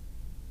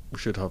 We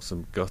should have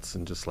some guts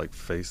and just like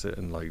face it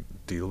and like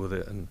deal with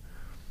it, and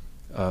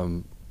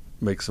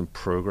make some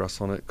progress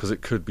on it, because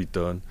it could be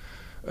done.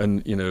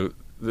 And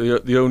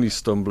the only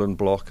stumbling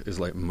block is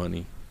like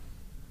money.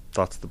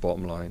 That's the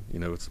bottom line.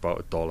 It's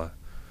about $1.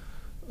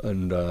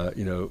 And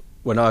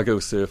when I go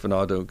surfing,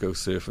 I don't go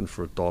surfing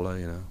for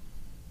 $1.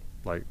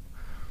 Like,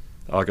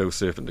 I go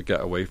surfing to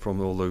get away from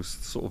all those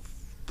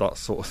that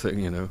sort of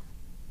thing.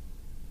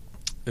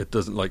 It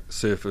doesn't, like,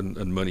 surfing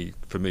and money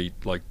for me,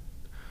 like,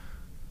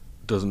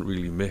 doesn't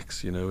really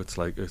mix. It's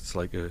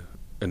like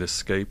an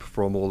escape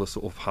from all the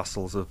sort of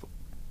hassles of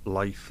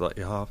life that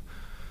you have.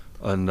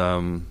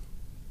 And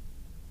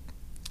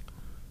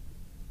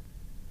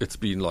it's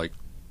been like,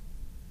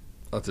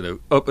 I don't know,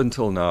 up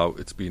until now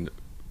it's been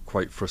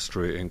quite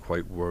frustrating,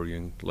 quite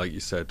worrying, like you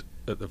said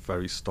at the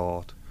very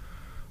start.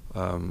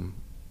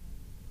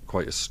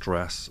 Quite a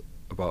stress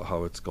about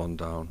how it's gone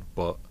down,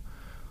 but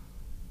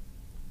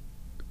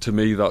to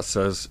me that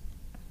says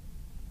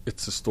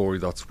it's a story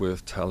that's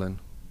worth telling,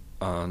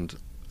 and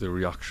the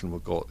reaction we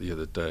got the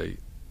other day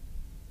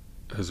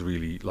has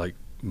really, like,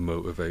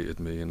 motivated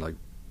me and, like,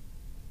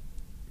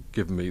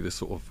 given me the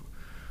sort of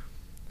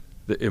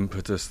the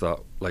impetus that,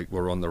 like,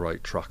 we're on the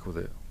right track with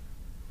it.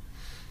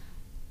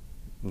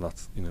 And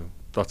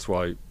that's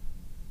why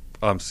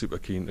I'm super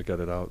keen to get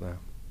it out there.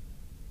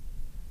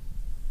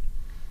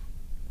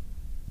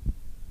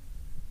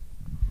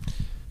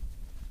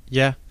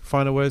 Yeah,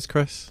 final words,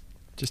 Chris,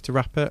 just to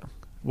wrap it.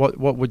 What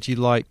would you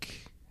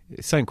like?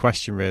 Same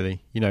question,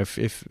 really.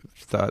 If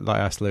that, like I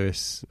asked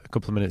Lewis a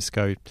couple of minutes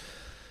ago,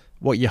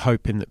 what you're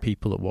hoping that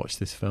people that watch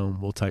this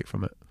film will take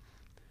from it?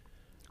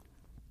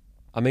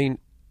 I mean,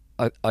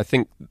 I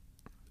think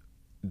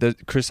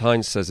that Chris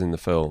Hines says in the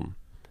film,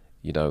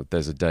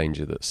 there's a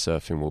danger that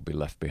surfing will be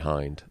left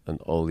behind, and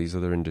all these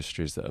other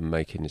industries that are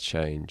making a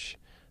change,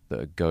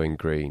 that are going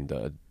green,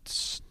 that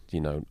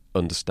are,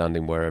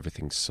 understanding where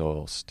everything's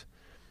sourced,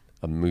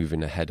 are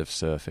moving ahead of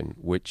surfing,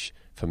 which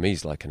for me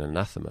is like an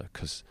anathema,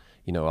 because,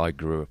 I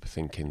grew up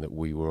thinking that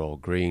we were all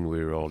green,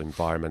 we were all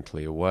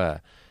environmentally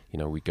aware.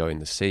 We go in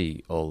the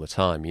sea all the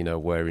time,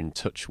 we're in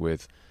touch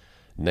with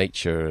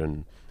nature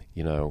and,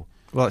 Well,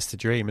 it's the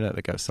dream, isn't it,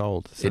 that gets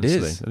sold. It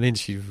is. And the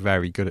industry's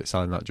very good at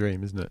selling that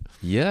dream, isn't it?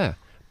 Yeah,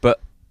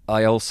 but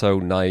I also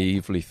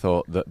naively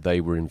thought that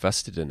they were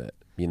invested in it,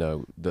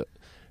 that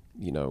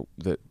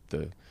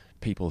the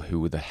people who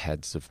were the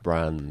heads of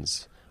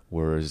brands,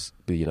 whereas,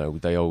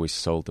 they always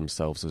sold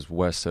themselves as,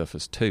 we're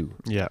surfers too.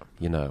 Yeah.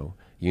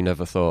 You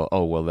never thought,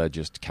 oh, well, they're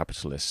just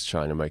capitalists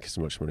trying to make as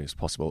much money as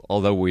possible.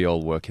 Although we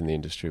all work in the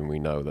industry and we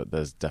know that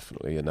there's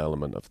definitely an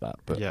element of that.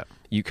 But yeah.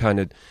 You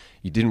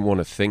didn't want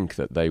to think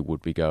that they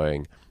would be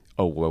going,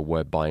 oh, well,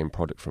 we're buying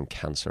product from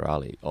Cancer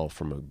Alley or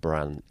from a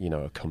brand,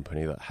 a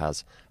company that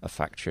has a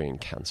factory in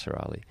Cancer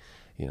Alley.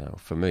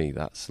 For me,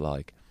 that's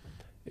like,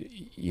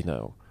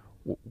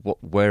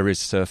 where is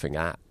surfing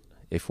at?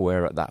 If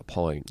we're at that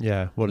point.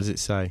 Yeah, what does it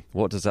say?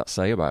 What does that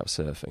say about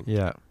surfing?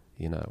 Yeah.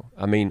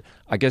 I mean,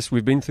 I guess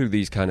we've been through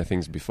these kind of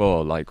things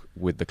before, like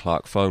with the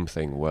Clark Foam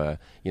thing where,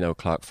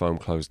 Clark Foam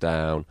closed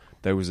down.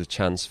 There was a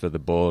chance for the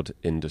board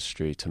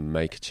industry to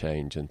make a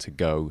change and to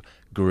go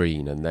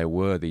green, and there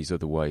were these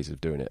other ways of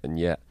doing it. And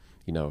yet,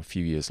 a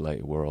few years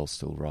later, we're all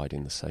still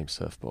riding the same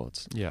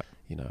surfboards. Yeah.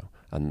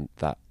 And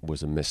that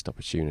was a missed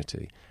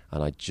opportunity.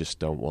 And I just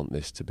don't want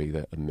this to be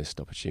a missed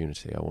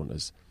opportunity. I want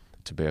us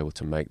to be able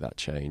to make that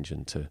change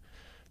and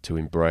to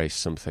embrace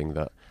something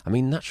that, I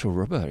mean, natural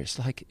rubber, it's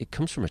like it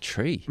comes from a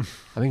tree.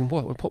 I mean,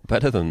 what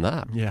better than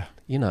that? Yeah.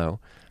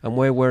 And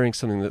we're wearing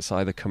something that's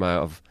either come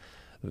out of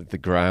the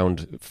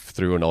ground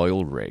through an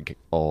oil rig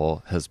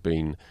or has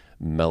been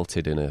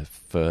melted in a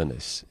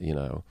furnace,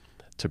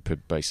 to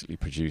basically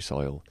produce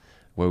oil.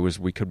 Whereas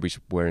we could be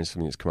wearing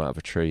something that's come out of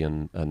a tree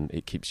and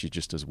it keeps you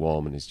just as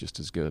warm and is just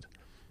as good.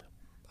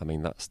 I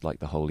mean, that's like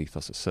the whole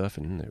ethos of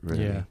surfing, isn't it,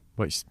 really? Yeah.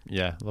 Which,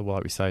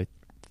 like we say,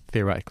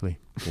 theoretically.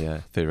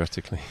 Yeah,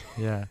 theoretically.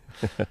 Yeah.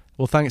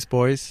 Well, thanks,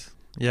 boys.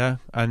 Yeah.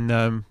 And,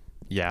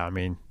 I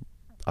mean,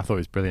 I thought it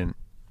was brilliant.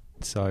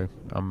 So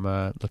I'm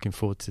looking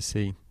forward to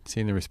seeing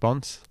the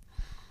response.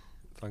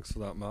 Thanks for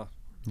that, Matt.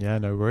 Yeah,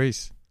 no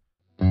worries.